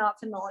who is not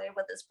familiar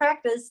with this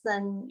practice.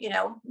 Then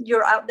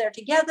you're out there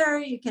together,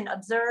 you can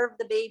observe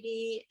the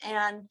baby,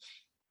 and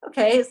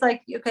okay, it's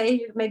like,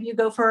 okay, maybe you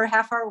go for a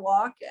half hour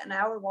walk, an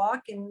hour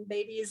walk, and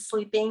baby is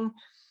sleeping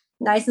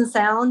nice and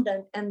sound.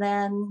 And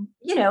then,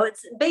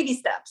 it's baby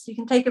steps. You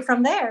can take it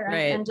from there,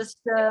 Right. and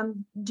just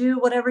do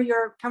whatever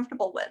you're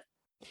comfortable with.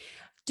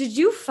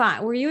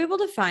 Were you able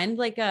to find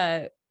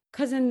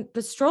because in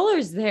the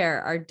strollers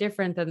there are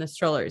different than the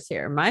strollers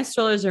here. My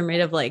strollers are made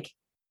of like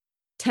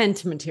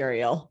tent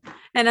material.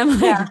 And I'm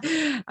like,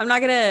 I'm not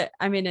gonna,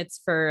 I mean,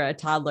 it's for a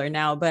toddler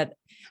now, but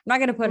I'm not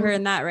gonna put her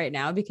in that right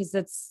now because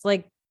that's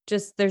like,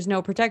 just, there's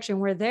no protection.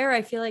 Where there,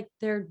 I feel like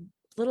they're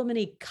little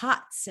mini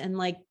cots and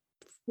like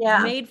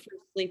made for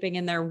sleeping,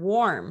 and they're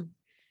warm.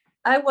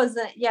 I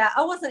wasn't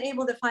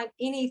able to find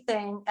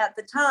anything at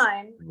the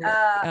time.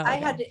 I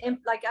had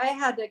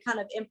to kind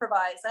of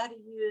improvise. I had to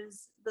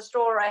use the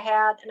stroller I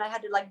had, and I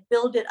had to like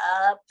build it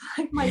up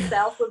like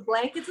myself with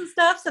blankets and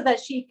stuff, so that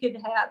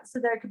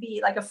there could be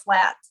like a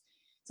flat,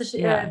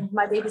 so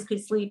my babies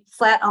could sleep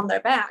flat on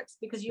their backs,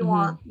 because you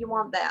want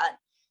that.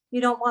 You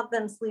don't want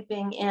them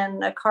sleeping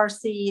in a car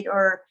seat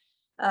or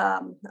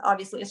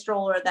obviously a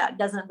stroller that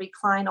doesn't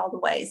recline all the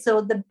way. So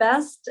the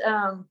best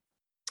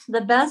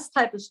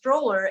type of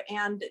stroller,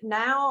 and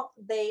now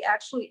they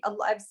actually,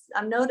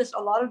 I've noticed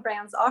a lot of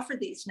brands offer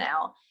these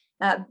now,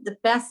 the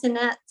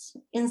bassinet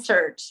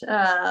insert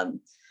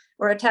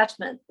or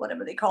attachment,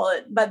 whatever they call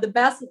it. But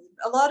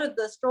a lot of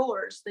the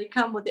strollers, they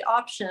come with the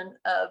option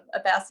of a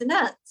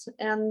bassinet,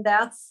 and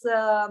that's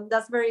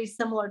very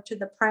similar to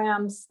the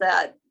prams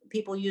that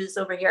people use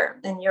over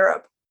here in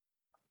Europe.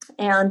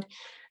 And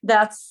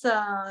that's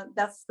the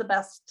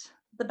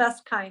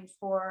best kind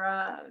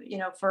for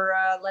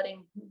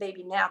letting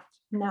baby nap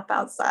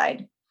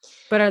outside.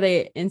 But are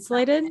they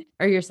insulated,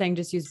 or you're saying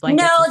just use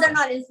blankets? No, they're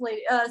not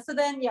insulated. So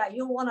then,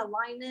 you'll want to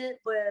line it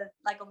with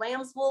like a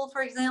lamb's wool,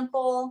 for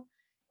example,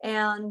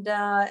 and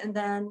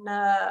then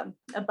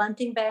a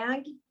bunting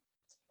bag.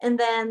 And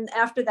then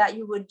after that,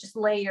 you would just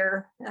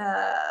layer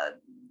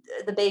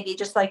the baby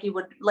just like you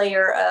would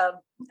layer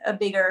a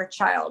bigger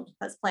child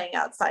that's playing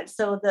outside.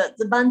 So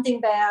the bunting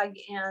bag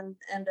and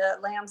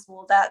lamb's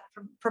wool, that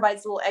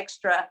provides a little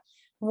extra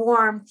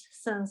warmth,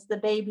 since the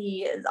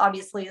baby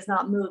obviously is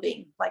not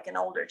moving like an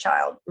older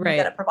child. Right.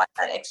 You got to provide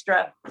that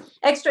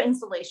extra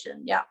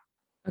insulation. Yeah.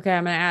 Okay,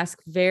 I'm going to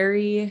ask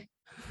very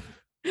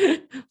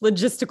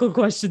logistical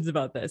questions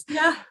about this.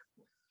 Yeah.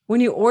 When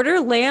you order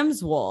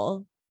lamb's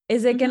wool,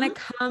 is it going to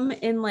come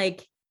in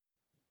like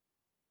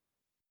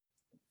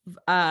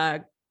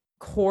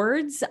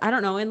cords? I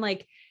don't know. And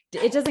like,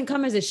 it doesn't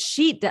come as a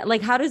sheet. That,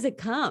 like, how does it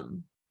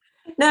come?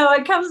 No,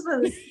 it comes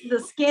with the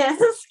skin.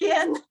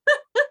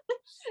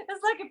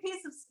 It's like a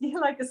piece of skin,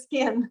 like a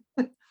skin.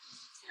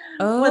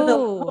 Oh, with the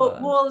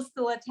wool is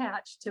still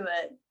attached to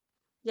it.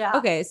 Yeah.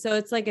 Okay, so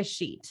it's like a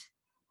sheet.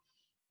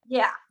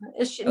 Yeah,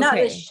 it's not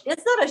a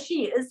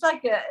sheet. It's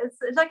like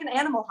an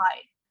animal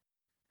hide.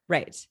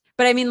 Right.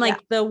 But I mean, like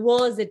the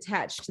wool is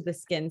attached to the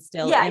skin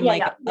still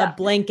in a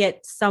blanket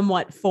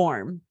somewhat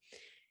form.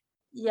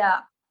 Yeah.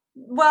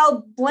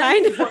 Well,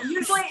 blanket form.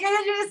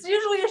 It's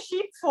usually a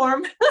sheet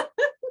form.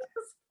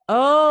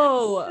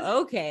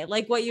 Oh, okay.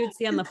 Like what you would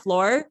see on the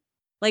floor?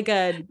 Like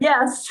a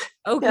yes.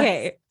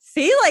 Okay. Yes.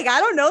 See, like I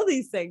don't know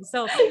these things.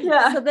 So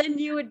so then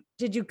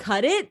did you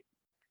cut it?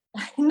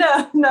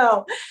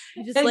 No.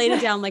 You just laid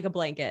it down like a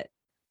blanket.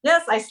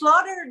 Yes, I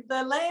slaughtered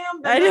the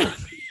lamb. I know.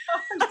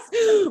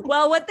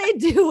 Well, what they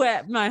do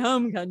at my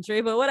home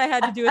country, but what I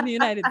had to do in the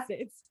United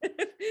States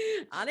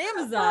on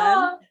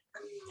Amazon.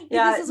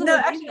 Yeah, this is what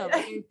I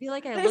feel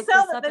like I looked this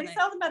up. They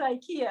sell them at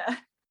IKEA.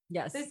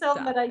 Yes, they sell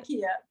them at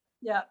IKEA.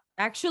 Yeah,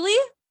 actually.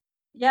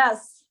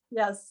 Yes.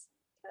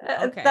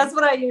 Okay, that's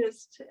what I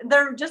used.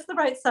 They're just the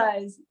right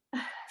size.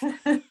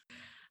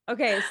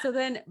 Okay, so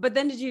then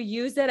did you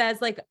use it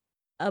as like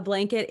a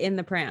blanket in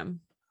the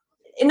pram?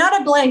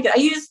 Not a blanket. I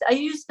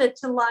used it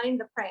to line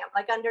the pram,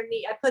 like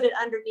underneath. I put it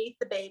underneath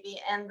the baby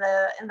and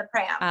the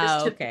pram,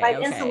 just to provide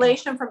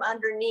insulation from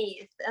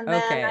underneath. And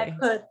then I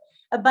put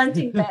a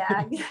bunting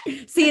bag.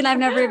 See, and I've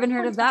never even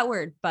heard of that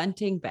word,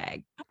 bunting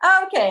bag.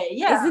 Okay,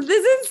 yeah. Isn't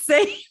this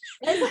insane?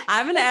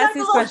 I'm going to ask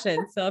these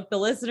questions. So if the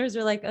listeners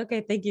are like,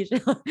 okay, thank you,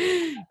 Sheila.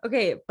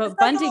 Okay, but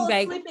bunting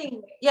bag.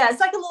 It's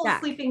like a little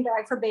sleeping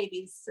bag for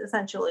babies,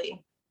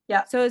 essentially.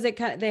 Yeah. So is it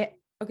kind of,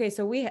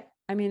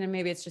 I mean, and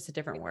maybe it's just a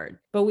different word,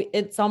 but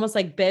it's almost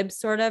like bibs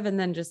sort of, and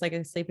then just like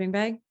a sleeping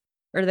bag,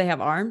 or do they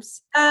have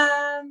arms?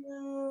 No,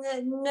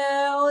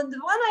 the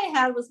one I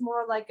had was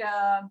more like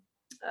a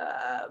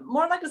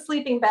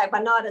sleeping bag,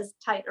 but not as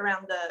tight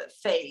around the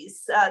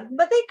face.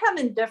 But they come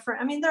in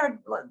different. I mean, there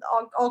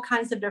are all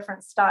kinds of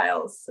different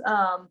styles.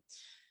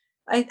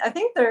 I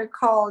think they're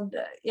called,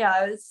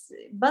 it's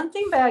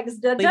bunting bags.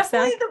 Definitely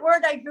sack? the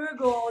word I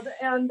Googled.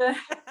 And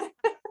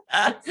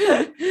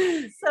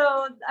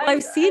so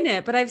I've seen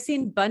it, but I've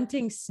seen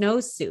bunting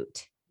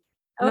snowsuit.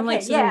 And I'm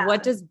like, so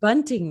what does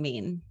bunting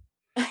mean?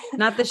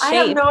 Not the shape. I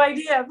have no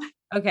idea.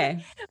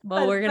 Okay.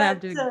 Well, we're going to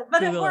have to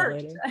but it Google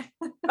worked. it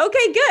later.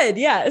 Okay, good.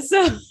 Yeah.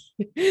 So,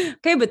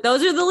 okay. But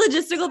those are the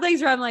logistical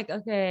things where I'm like,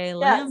 okay,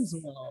 lamb's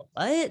wool,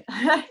 what?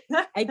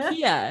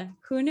 IKEA,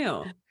 who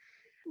knew?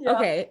 Yeah.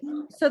 Okay.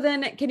 So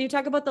then can you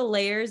talk about the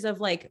layers of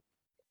like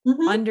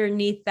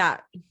underneath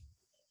that?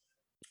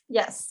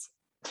 Yes.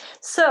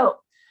 So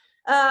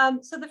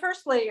the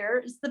first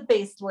layer is the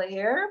base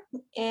layer,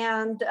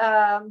 and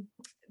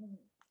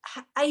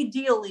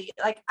ideally,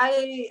 like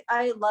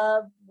I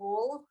love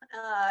wool.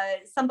 I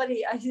saw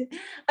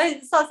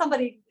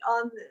somebody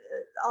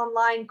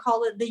online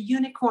call it the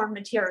unicorn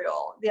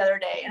material the other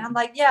day, and I'm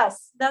like,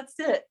 yes, that's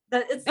it.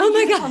 That it's the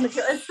unicorn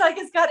material. It's like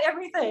it's got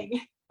everything.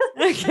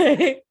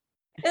 Okay.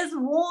 It's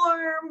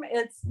warm.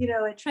 It's,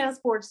 it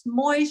transports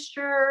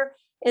moisture.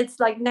 It's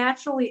like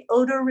naturally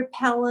odor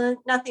repellent.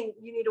 Nothing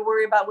you need to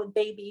worry about with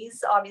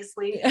babies,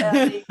 obviously.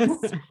 But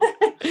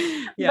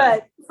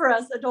for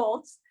us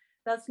adults,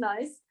 that's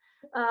nice.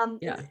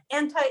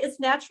 It's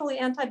naturally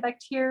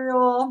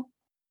antibacterial.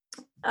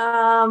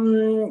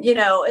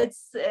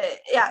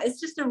 It's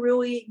just a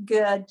really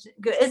good.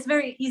 It's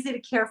very easy to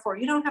care for.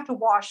 You don't have to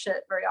wash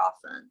it very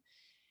often.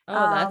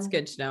 Oh, that's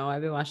good to know.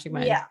 I've been washing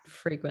mine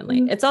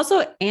frequently. It's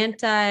also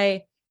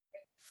anti-flame,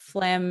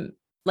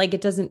 like it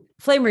doesn't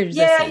flame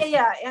resistant.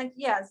 Yeah. And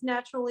it's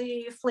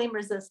naturally flame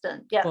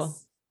resistant. Yes. Cool.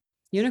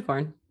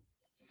 Unicorn.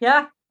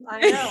 Yeah,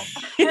 I know.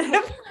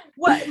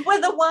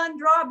 With the one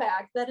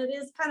drawback that it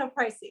is kind of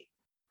pricey.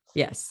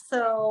 Yes.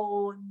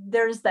 So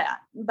there's that,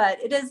 but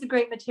it is a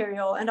great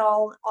material and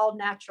all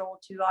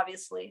natural too,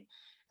 obviously.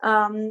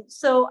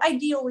 So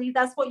ideally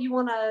that's what you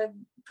want to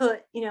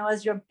put,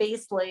 as your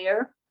base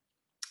layer.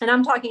 And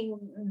I'm talking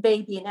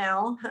baby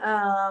now.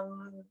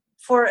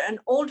 For an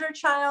older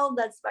child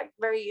that's like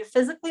very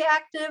physically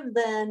active,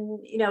 then,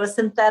 a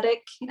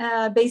synthetic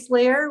base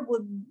layer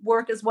would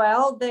work as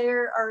well.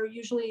 They're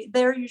usually a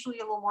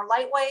little more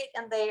lightweight,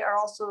 and they are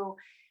also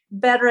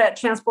better at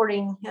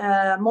transporting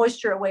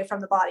moisture away from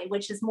the body,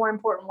 which is more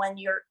important when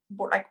you're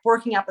like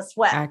working up a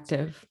sweat.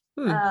 Active.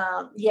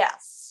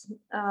 Yes.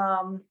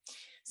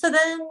 So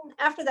then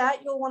after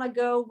that, you'll want to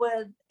go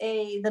with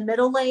the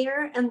middle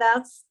layer, and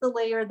that's the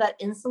layer that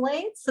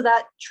insulates. So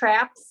that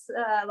traps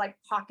like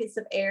pockets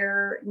of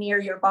air near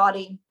your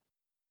body.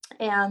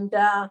 And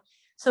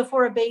so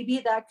for a baby,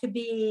 that could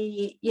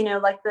be,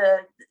 like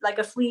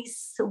a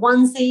fleece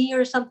onesie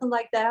or something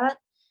like that.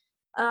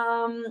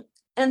 And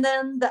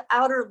then the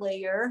outer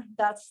layer,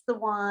 that's the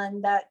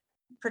one that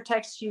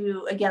protects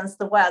you against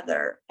the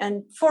weather.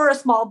 And for a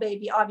small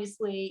baby,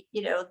 obviously,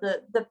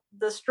 the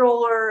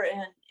stroller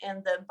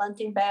and the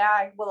bunting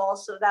bag will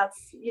also,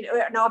 that's,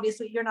 and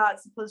obviously you're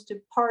not supposed to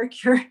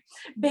park your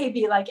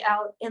baby like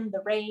out in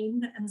the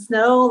rain and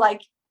snow,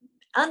 like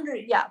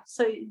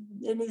so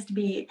it needs to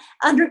be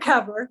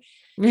undercover.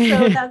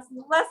 So that's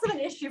less of an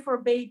issue for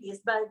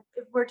babies. But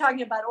if we're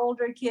talking about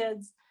older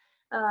kids,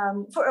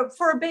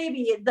 for a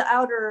baby, the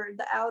outer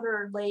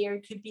layer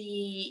could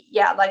be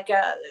like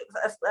a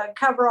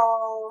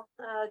coverall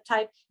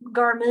type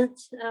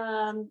garment,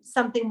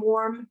 something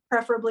warm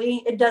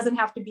preferably. It doesn't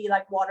have to be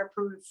like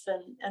waterproof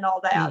and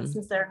all that,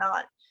 since they're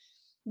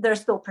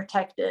still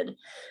protected.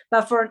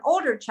 But for an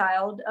older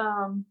child,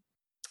 I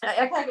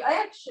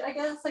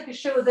guess I could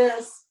show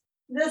this.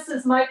 This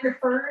is my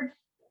preferred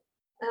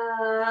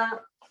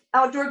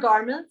outdoor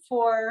garment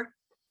for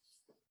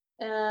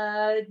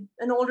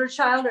an older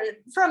child, or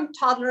from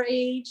toddler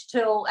age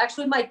till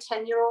actually my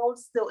 10-year-old.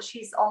 Still,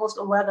 she's almost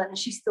 11 and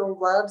she still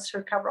loves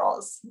her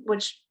coveralls,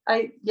 which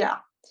I so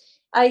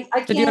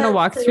do you want to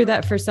walk through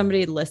that for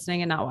somebody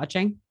listening and not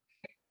watching?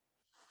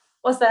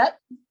 What's that?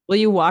 Will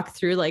you walk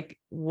through like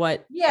why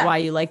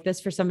you like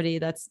this for somebody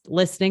that's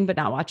listening but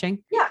not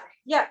watching?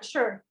 Yeah,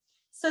 sure.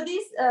 So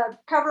these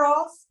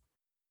coveralls,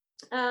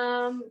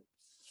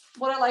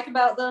 what I like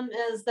about them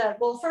is that,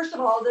 well, first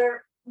of all,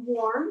 they're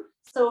warm.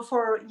 So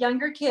for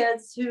younger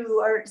kids who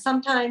are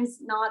sometimes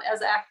not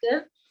as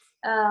active,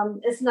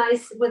 it's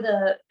nice with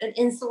an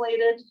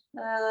insulated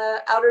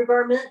outer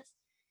garment.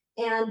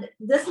 And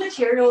this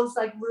material is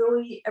like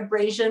really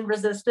abrasion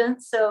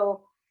resistant.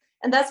 So,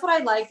 and that's what I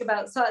like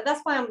about, so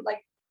that's why I'm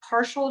like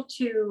partial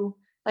to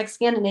like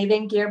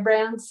Scandinavian gear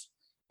brands,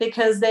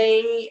 because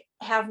they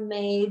have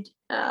made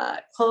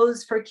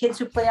clothes for kids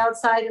who play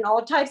outside in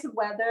all types of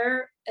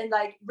weather and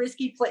like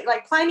risky play,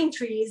 like climbing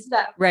trees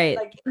that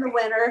like in the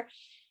winter,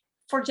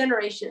 for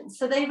generations.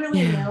 So they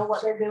really know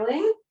what they're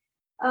doing.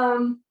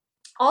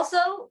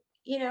 Also,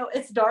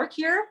 it's dark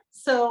here,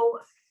 so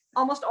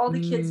almost all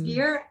the kids'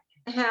 gear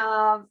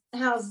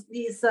has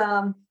these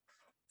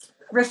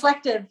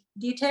reflective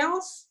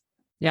details.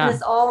 Yeah, and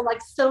it's all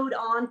like sewed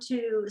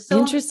onto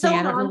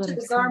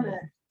the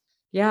garment.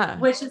 Yeah,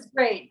 which is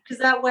great because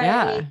that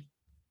way,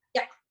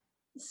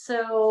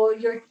 so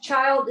your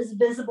child is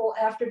visible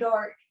after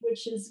dark.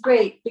 which is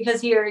great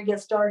because here it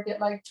gets dark at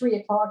like 3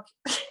 o'clock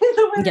in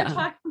the winter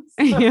time.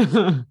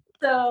 Yeah.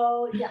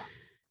 So yeah.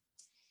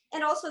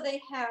 And also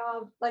they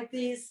have like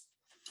these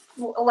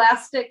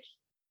elastic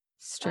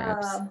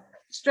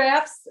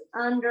straps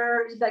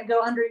under that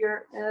go under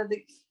your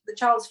the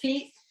child's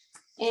feet,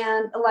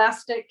 and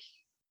elastic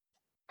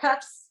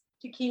cuffs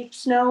to keep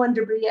snow and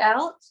debris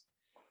out.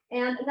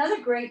 And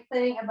another great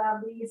thing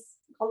about these,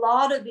 a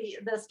lot of the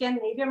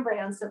Scandinavian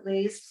brands, at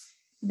least,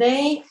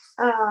 they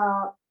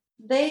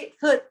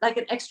put like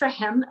an extra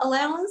hem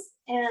allowance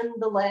in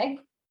the leg,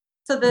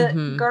 so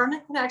the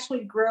garment can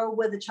actually grow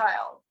with the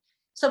child.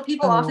 So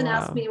people often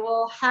ask me,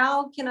 well,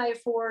 how can I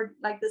afford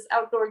like this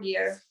outdoor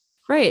gear?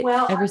 Right.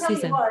 Well, every I'll tell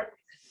season. you what,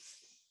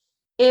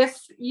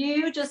 if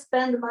you just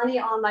spend the money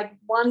on like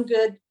one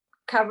good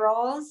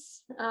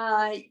coveralls,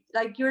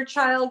 like your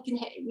child can,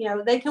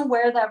 they can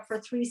wear that for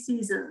 3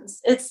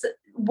 seasons. It's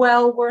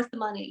well worth the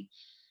money.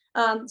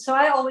 So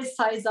I always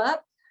size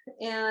up,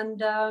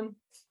 and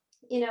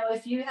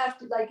if you have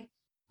to, like,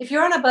 if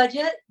you're on a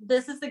budget,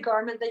 this is the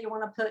garment that you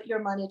want to put your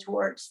money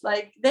towards.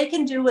 Like, they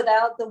can do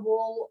without the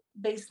wool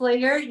base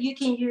layer. You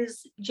can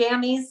use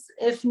jammies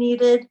if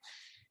needed.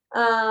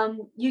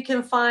 You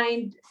can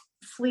find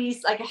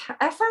fleece. Like,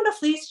 I found a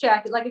fleece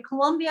jacket, like a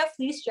Columbia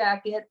fleece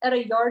jacket, at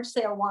a yard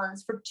sale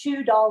once for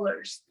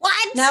 $2.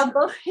 What? Now,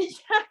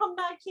 I'm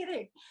not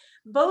kidding.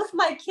 Both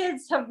my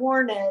kids have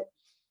worn it.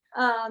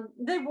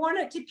 They've worn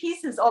it to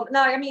pieces.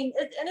 Now, I mean,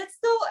 it's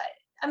still,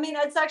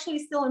 it's actually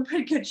still in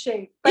pretty good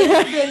shape. But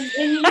it's been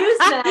in use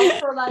now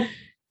for like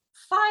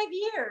 5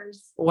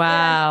 years.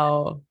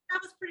 Wow. That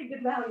was pretty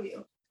good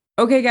value.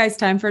 Okay, guys,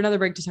 time for another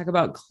break to talk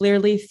about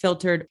Clearly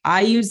Filtered.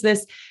 I use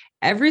this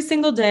every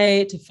single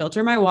day to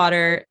filter my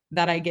water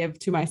that I give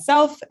to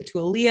myself, to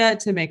Aaliyah,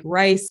 to make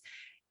rice,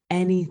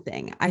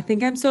 anything. I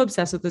think I'm so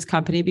obsessed with this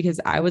company because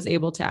I was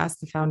able to ask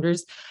the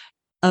founders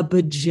a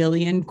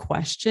bajillion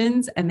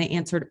questions and they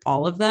answered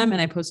all of them. And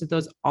I posted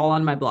those all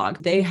on my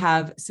blog. They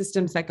have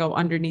systems that go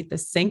underneath the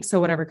sink, so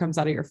whatever comes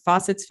out of your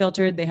faucet's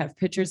filtered. They have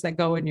pitchers that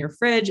go in your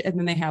fridge, and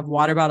then they have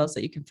water bottles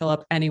that you can fill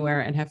up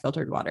anywhere and have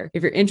filtered water.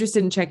 If you're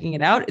interested in checking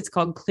it out, it's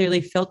called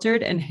Clearly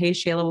Filtered, and Hey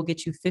Shayla will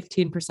get you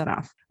 15%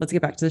 off. Let's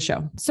get back to the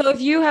show. So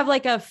if you have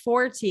like a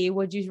 4T,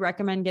 would you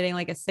recommend getting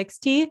like a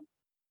 6T?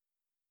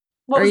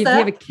 What was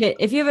that?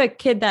 If you have a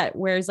kid that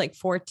wears like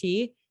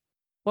 4T,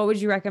 what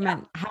would you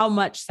recommend? Yeah. How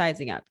much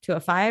sizing up, to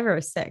a 5 or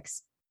a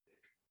 6?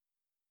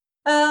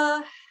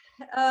 I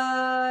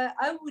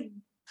would.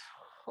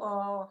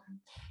 Oh,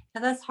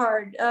 that's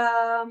hard.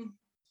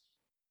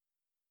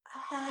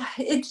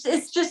 It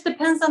just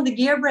depends on the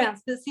gear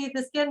brands. Because see,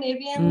 the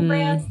Scandinavian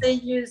brands, they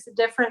use a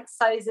different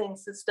sizing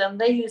system.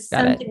 They use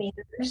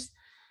centimeters.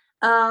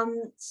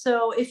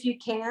 So if you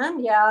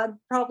can,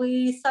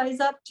 probably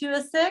size up to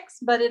a 6.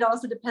 But it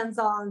also depends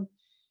on.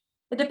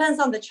 It depends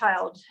on the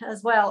child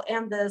as well,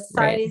 and the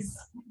size,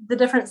 the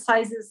different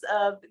sizes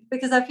of,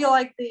 because I feel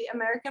like the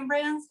American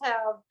brands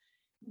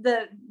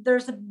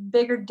there's a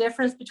bigger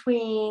difference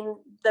between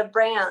the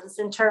brands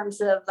in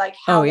terms of like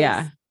how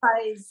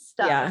size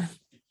stuff. Yeah.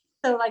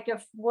 So like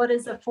what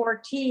is a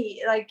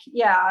 4T? Like,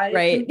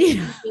 it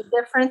can be a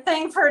different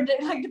thing for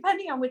like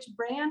depending on which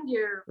brand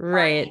you're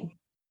buying.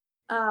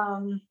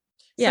 So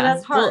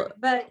that's hard,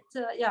 but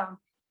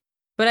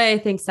But I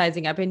think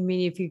sizing up, I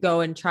mean, if you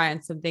go and try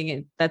on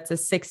something that's a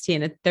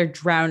 16, they're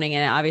drowning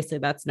in it. Obviously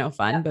that's no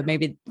fun, but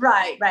maybe.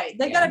 Right.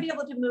 They got to be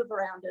able to move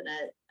around in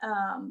it.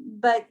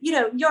 But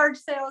yard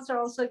sales are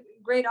also a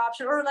great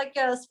option, or like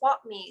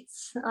swap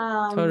meets.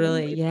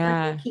 Totally.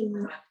 Yeah. You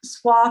can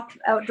swap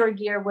outdoor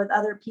gear with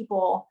other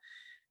people.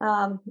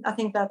 I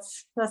think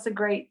that's a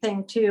great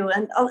thing too.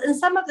 And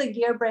some of the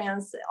gear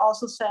brands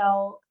also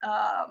sell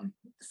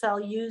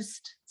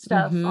used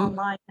stuff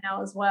online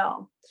now as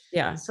well.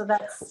 Yeah. So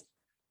that's.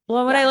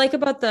 Well, what I like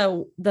about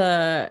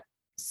the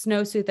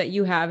snowsuit that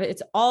you have,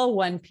 it's all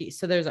one piece.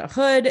 So there's a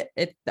hood,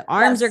 the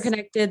arms are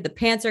connected, the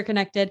pants are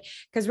connected.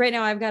 Because right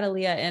now I've got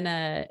Aaliyah in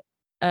a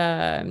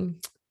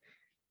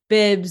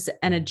bibs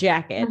and a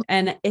jacket,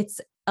 and it's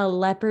a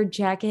leopard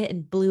jacket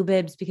and blue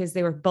bibs because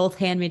they were both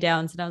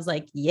hand-me-downs. And I was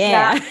like,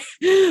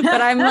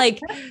 but I'm like,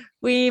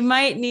 we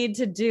might need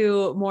to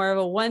do more of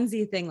a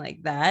onesie thing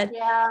like that.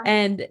 Yeah.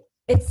 And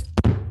it's,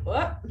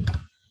 my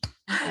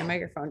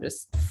microphone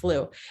just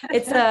flew.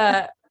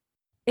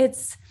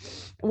 It's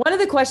one of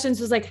the questions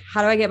was like,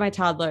 how do I get my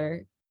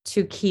toddler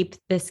to keep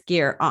this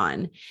gear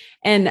on?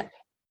 And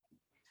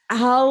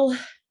I'll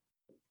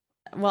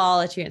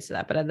let you answer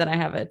that, but then I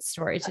have a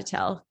story to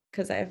tell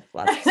because I have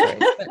lots of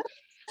stories. But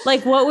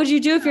like, what would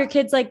you do if your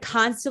kid's like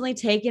constantly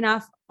taking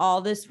off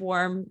all this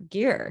warm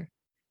gear?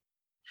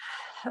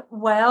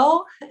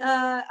 Well,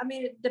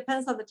 it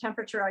depends on the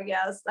temperature, I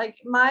guess. Like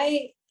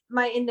my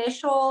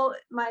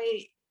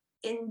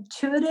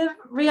intuitive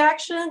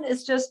reaction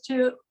is just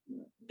to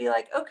be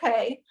like,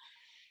 okay,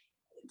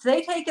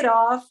 they take it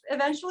off.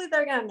 Eventually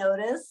they're going to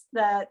notice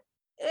that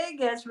it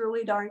gets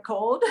really darn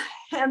cold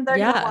and they're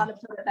going to want to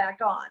put it back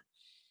on.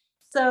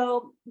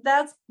 So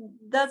that's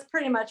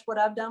pretty much what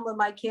I've done with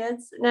my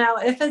kids. Now,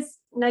 if it's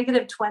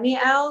 -20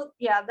 out,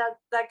 yeah,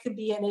 that could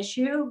be an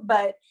issue.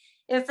 But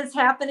if it's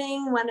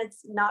happening when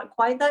it's not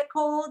quite that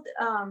cold,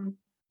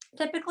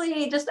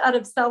 typically just out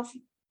of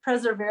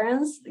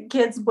self-preservance,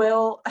 kids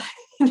will,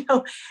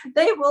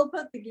 they will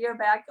put the gear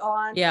back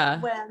on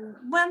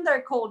when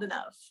they're cold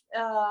enough.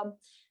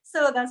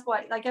 So that's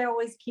why, like, I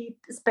always keep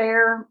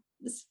spare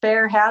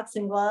hats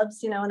and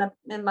gloves, in our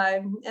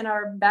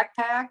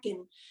backpack.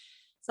 And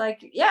it's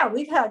like, yeah,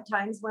 we've had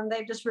times when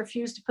they've just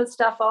refused to put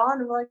stuff on,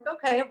 and we're like,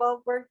 okay,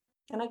 well, we're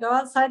gonna go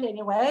outside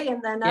anyway.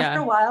 And then after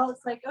a while,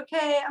 it's like,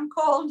 okay, I'm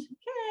cold.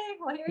 Okay,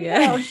 well, here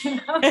you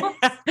go.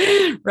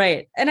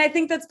 Right. And I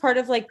think that's part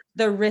of like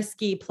the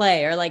risky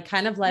play, or like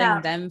kind of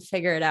letting them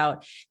figure it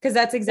out. Cause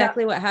that's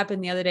exactly what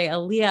happened the other day.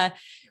 Aaliyah,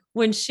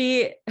 when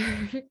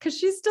cause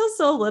she's still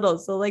so little.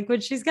 So like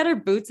when she's got her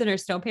boots and her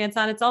snow pants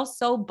on, it's all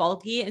so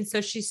bulky. And so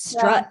she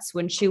struts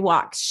when she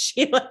walks.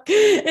 She like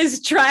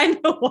is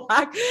trying to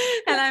walk,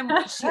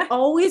 and she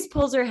always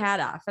pulls her hat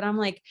off. And I'm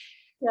like,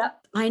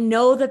 I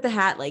know that the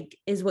hat like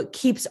is what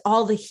keeps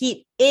all the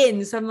heat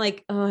in. So I'm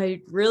like, oh,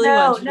 I really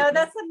want you to. No,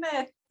 that's a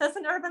myth. That's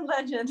an urban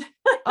legend.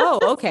 Oh,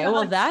 okay.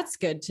 Well, that's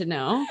good to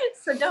know.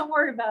 So don't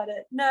worry about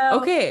it. No.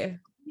 Okay.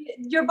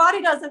 Your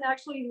body doesn't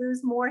actually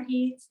lose more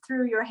heat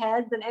through your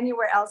head than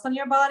anywhere else on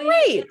your body.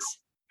 Right. It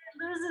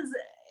loses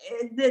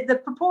the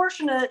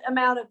proportionate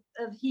amount of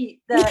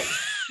heat that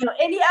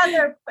any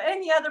other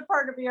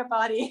part of your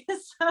body.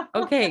 So.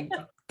 Okay,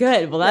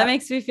 good. Well, that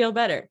makes me feel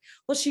better.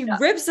 Well, she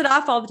rips it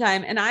off all the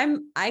time, and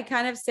I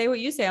kind of say what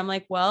you say. I'm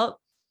like, well,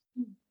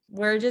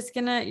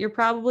 you're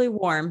probably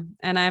warm,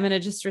 and I'm going to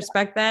just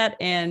respect that.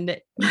 And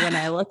when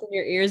I look and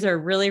your ears are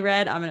really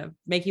red, I'm going to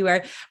make you wear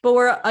it. But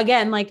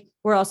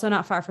we're also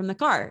not far from the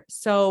car.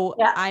 So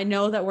I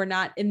know that we're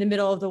not in the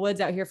middle of the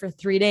woods out here for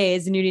 3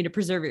 days and you need to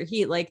preserve your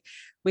heat. Like,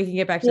 we can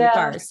get back to the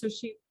car. So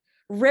she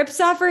rips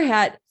off her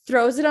hat,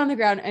 throws it on the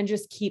ground, and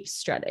just keeps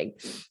strutting.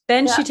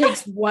 Then she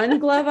takes one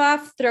glove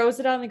off, throws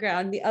it on the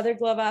ground, the other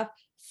glove off,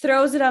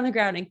 throws it on the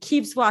ground, and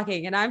keeps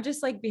walking. And I'm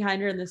just like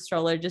behind her in the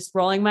stroller, just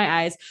rolling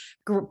my eyes,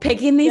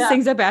 picking these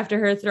things up after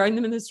her, throwing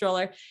them in the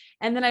stroller.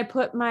 And then I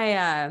put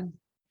my,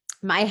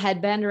 my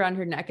headband around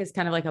her neck as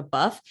kind of like a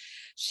buff.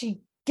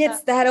 She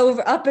gets that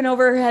up and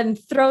over her head and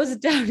throws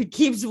it down and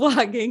keeps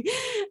walking.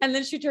 And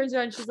then she turns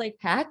around and she's like,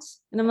 hat?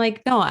 And I'm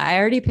like, no, I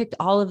already picked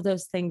all of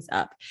those things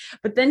up.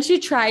 But then she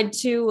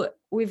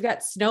we've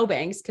got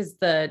snowbanks because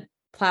the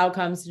plow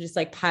comes and just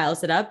like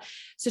piles it up.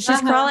 So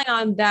she's crawling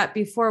on that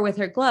before with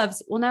her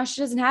gloves. Well, now she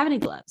doesn't have any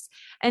gloves.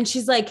 And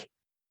she's like,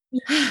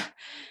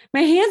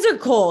 my hands are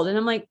cold. And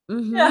I'm like,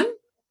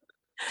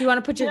 do you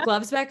want to put your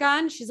gloves back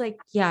on? She's like,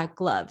 yeah,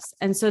 gloves.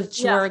 And so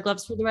she wore her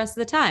gloves for the rest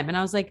of the time. And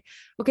I was like,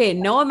 okay,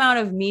 no amount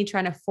of me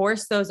trying to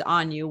force those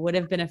on you would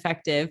have been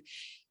effective.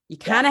 You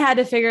kind of had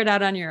to figure it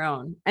out on your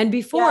own. And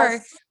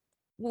before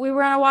we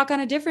were on a walk on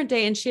a different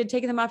day, and she had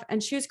taken them off,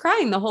 and she was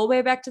crying the whole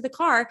way back to the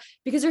car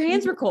because her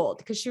hands were cold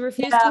because she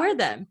refused to wear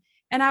them.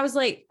 And I was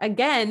like,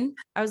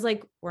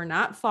 we're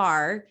not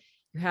far.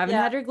 You haven't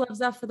had your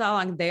gloves off for that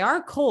long. They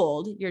are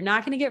cold. You're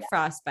not going to get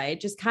frostbite.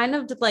 Just kind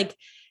of like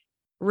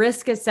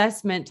risk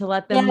assessment to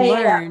let them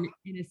learn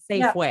in a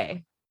safe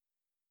way.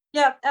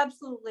 Yeah,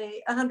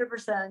 absolutely.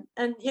 100%.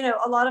 And,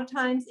 a lot of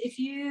times if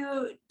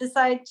you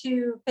decide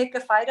to pick a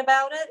fight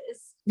about it,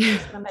 it's going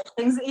to make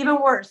things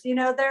even worse.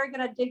 They're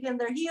going to dig in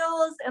their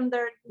heels, and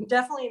they're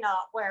definitely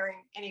not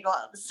wearing any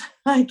gloves.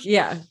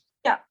 Yeah.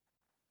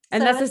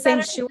 And so that's the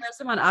same. She wears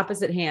them on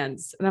opposite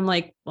hands. And I'm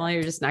like, well,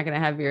 you're just not going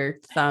to have your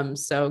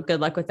thumbs. So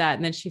good luck with that.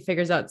 And then she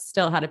figures out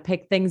still how to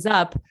pick things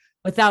up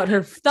without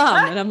her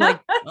thumb. And I'm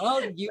like,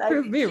 oh, you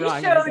proved me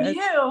wrong. Showed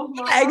you.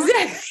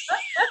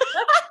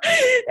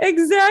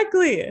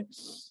 Exactly.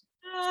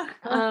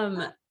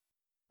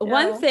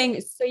 One thing,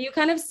 so you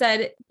kind of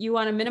said you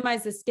want to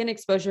minimize the skin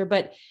exposure,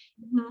 but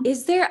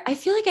I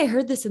feel like I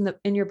heard this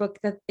in your book,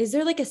 that is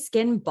there like a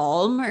skin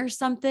balm or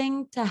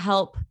something to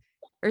help,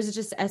 or is it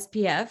just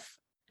SPF?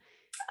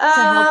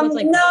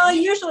 No,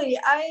 usually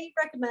I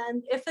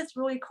recommend, if it's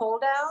really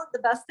cold out, the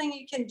best thing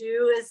you can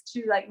do is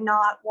to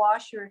not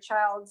wash your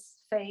child's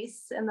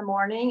face in the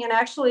morning. And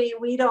actually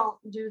we don't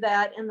do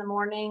that in the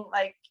morning,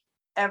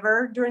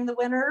 ever during the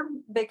winter,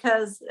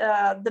 because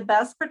the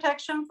best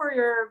protection for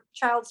your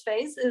child's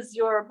face is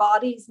your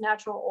body's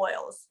natural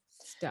oils.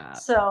 Stop.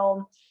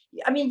 So,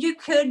 you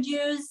could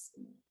use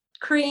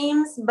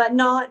creams, but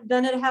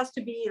then it has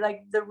to be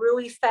the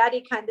really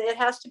fatty kind. It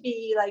has to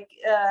be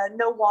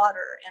no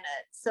water in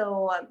it.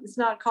 So it's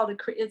not called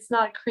it's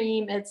not a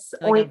cream, it's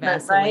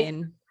ointment,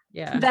 right?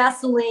 Yeah.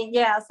 Vaseline.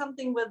 Yeah.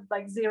 Something with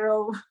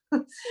zero,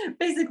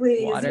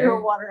 basically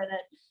zero water in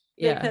it.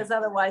 Because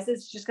otherwise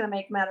it's just going to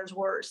make matters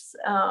worse.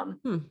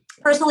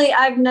 Personally,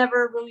 I've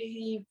never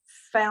really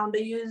found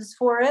a use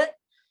for it,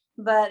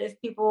 but if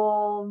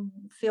people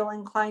feel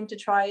inclined to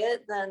try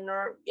it, then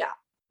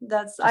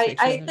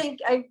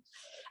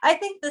I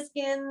think the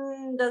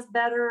skin does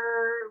better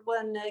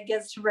when it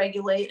gets to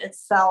regulate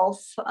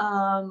itself.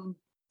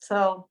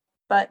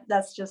 But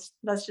that's just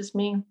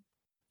me.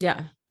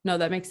 Yeah. No,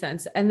 that makes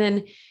sense. And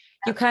then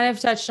you kind of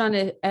touched on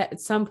it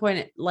at some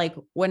point, like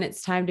when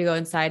it's time to go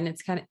inside, and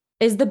it's kind of,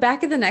 is the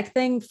back of the neck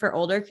thing for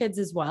older kids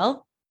as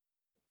well?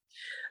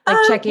 Like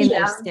checking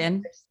their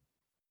skin?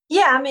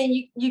 Yeah, I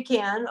mean, you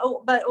can,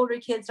 but older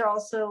kids are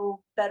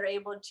also better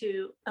able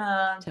to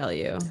tell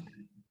you,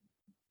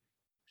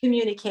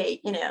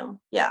 communicate,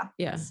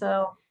 Yeah.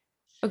 So.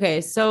 Okay.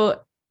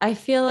 So I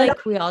feel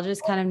like we all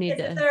just kind of need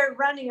to. If they're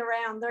running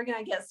around, they're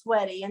going to get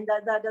sweaty, and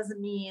that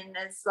doesn't mean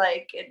it's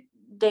like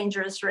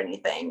dangerous or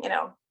anything,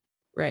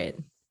 Right.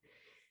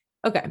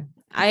 Okay.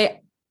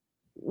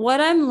 What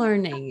I'm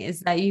learning is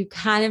that you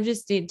kind of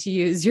just need to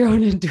use your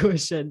own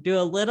intuition, do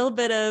a little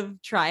bit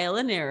of trial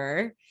and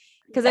error.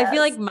 Because I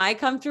feel like my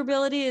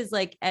comfortability is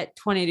like at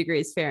 20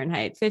 degrees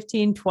Fahrenheit,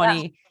 15,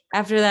 20. Yeah.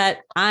 After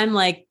that, I'm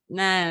like,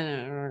 nah.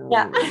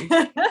 Yeah.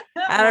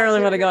 I don't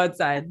really want to go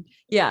outside.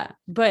 Yeah.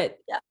 But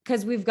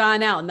because we've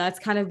gone out, and that's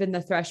kind of been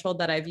the threshold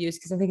that I've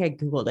used, because I think I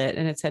Googled it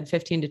and it said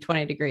 15 to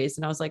 20 degrees.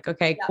 And I was like,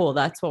 okay, cool.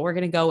 That's what we're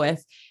going to go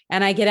with.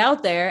 And I get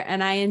out there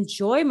and I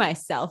enjoy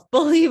myself,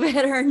 believe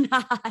it or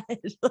not.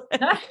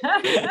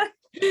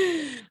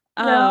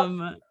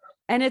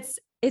 And it's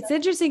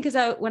interesting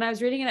because when I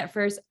was reading it at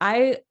first,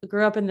 I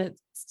grew up in the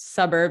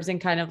suburbs and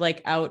kind of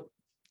like out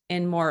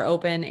in more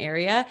open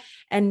area.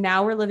 And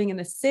now we're living in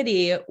the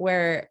city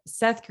where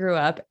Seth grew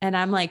up. And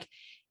I'm like,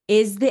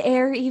 is the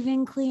air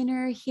even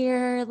cleaner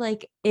here?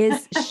 Like,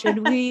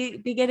 should we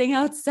be getting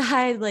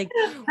outside? Like,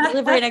 we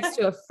live right next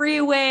to a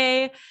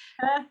freeway.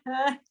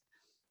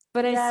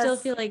 But I still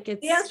feel like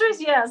the answer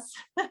is yes.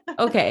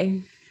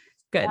 Okay,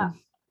 good. Yeah.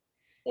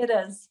 It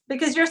is,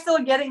 because you're still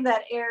getting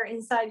that air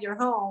inside your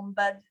home,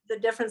 but the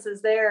difference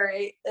is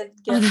it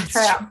gets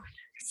trapped.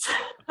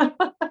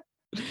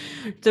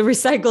 The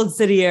recycled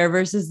city air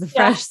versus the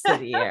fresh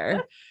city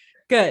air.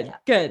 Good.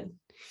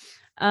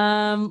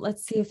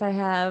 Let's see if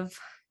I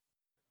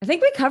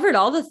think we covered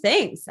all the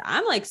things.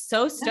 I'm like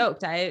so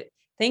stoked. I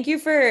thank you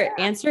for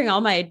answering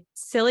all my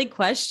silly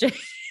questions.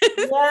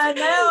 Yeah,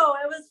 no,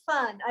 it was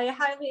fun. I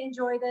highly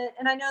enjoyed it.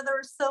 And I know there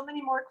were so many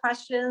more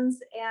questions.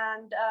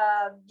 And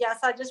yes,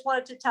 I just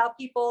wanted to tell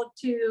people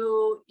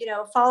to,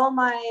 follow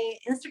my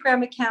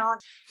Instagram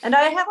account. And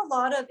I have a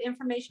lot of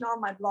information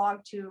on my blog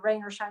too,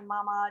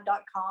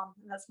 rainershinemama.com.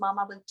 And that's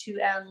mama with 2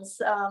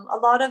 N's. A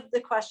lot of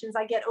the questions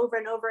I get over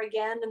and over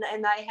again.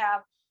 And I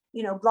have,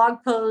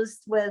 blog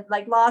posts with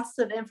like lots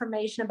of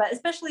information about,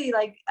 especially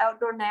like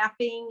outdoor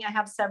napping. I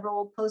have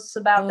several posts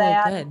about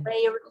that,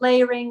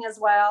 layering as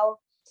well.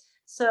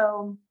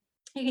 So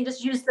you can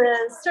just use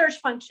the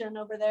search function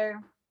over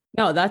there.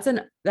 No, that's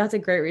a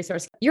great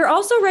resource. You're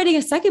also writing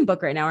a second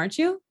book right now, aren't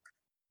you?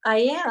 I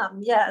am.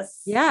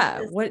 Yes.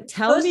 Yeah. It's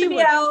supposed to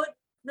be out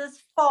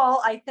this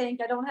fall, I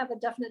think. I don't have a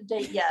definite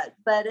date yet,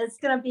 but it's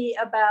going to be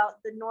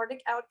about the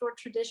Nordic outdoor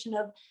tradition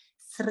of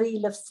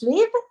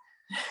friluftsliv.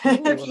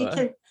 If you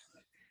can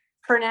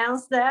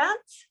pronounce that.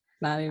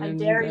 Not even. I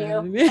dare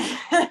you.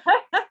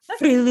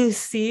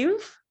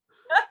 Friluftsliv.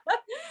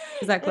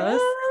 Is that close?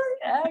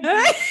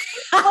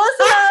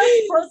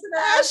 Close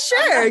enough.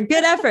 Sure.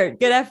 Good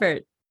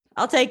effort.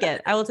 I'll take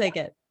it. I will take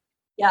it.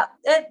 Yeah.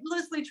 It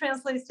loosely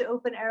translates to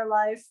open air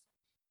life.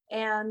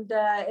 And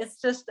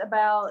it's just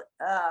about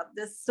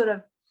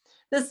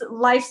this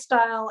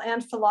lifestyle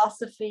and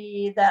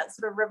philosophy that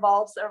sort of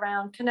revolves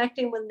around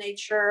connecting with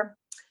nature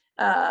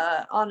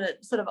on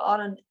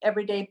an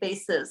everyday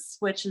basis,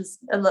 which is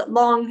a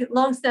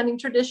long-standing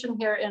tradition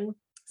here in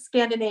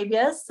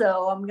Scandinavia.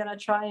 So I'm going to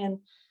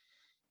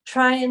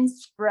try and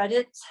spread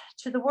it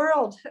to the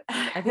world.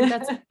 I think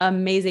that's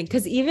amazing.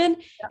 Because even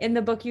in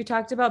the book, you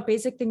talked about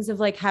basic things of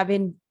like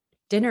having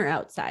dinner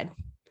outside.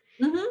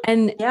 Mm-hmm.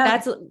 And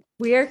that's,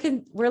 we're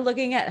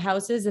looking at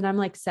houses and I'm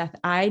like, Seth,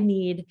 I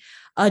need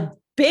a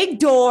big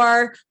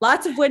door,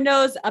 lots of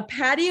windows, a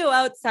patio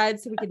outside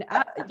so we can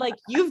like,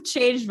 you've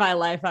changed my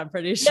life. I'm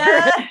pretty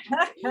sure.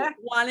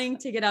 Wanting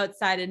to get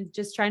outside and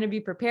just trying to be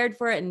prepared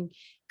for it and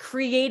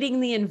creating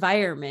the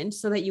environment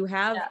so that you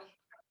have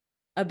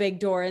a big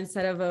door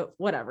instead of a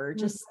whatever,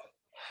 just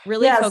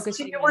really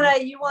focusing. You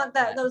want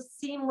those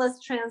seamless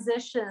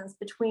transitions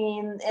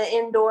between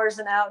indoors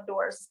and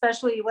outdoors,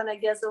 especially when it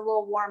gets a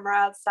little warmer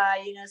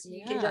outside, so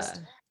you can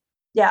just,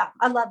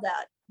 I love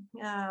that.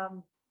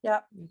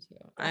 Me too.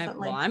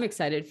 I'm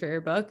excited for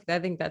your book. I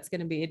think that's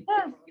going to be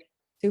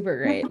super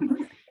great.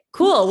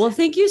 Cool. Well,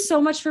 thank you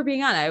so much for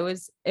being on. It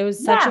was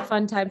such a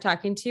fun time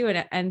talking to you.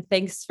 And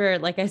thanks for,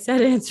 like I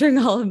said, answering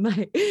all of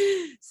my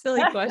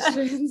silly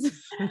questions.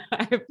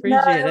 I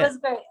appreciate it. It was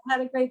great.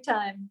 Had a great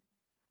time.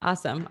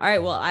 Awesome. All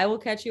right. Well, I will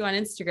catch you on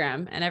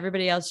Instagram and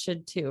everybody else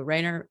should too.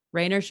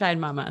 Rainer Shine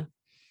Mama.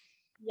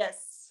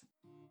 Yes.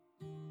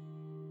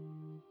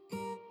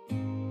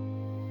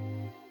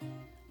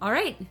 All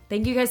right.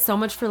 Thank you guys so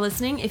much for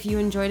listening. If you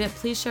enjoyed it,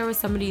 please share with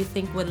somebody you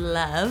think would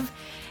love.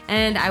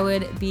 And I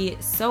would be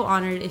so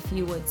honored if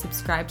you would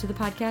subscribe to the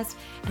podcast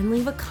and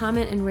leave a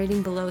comment and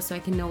rating below so I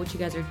can know what you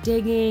guys are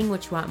digging,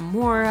 what you want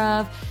more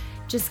of,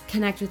 just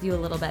connect with you a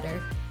little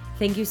better.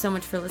 Thank you so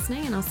much for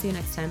listening, and I'll see you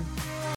next time.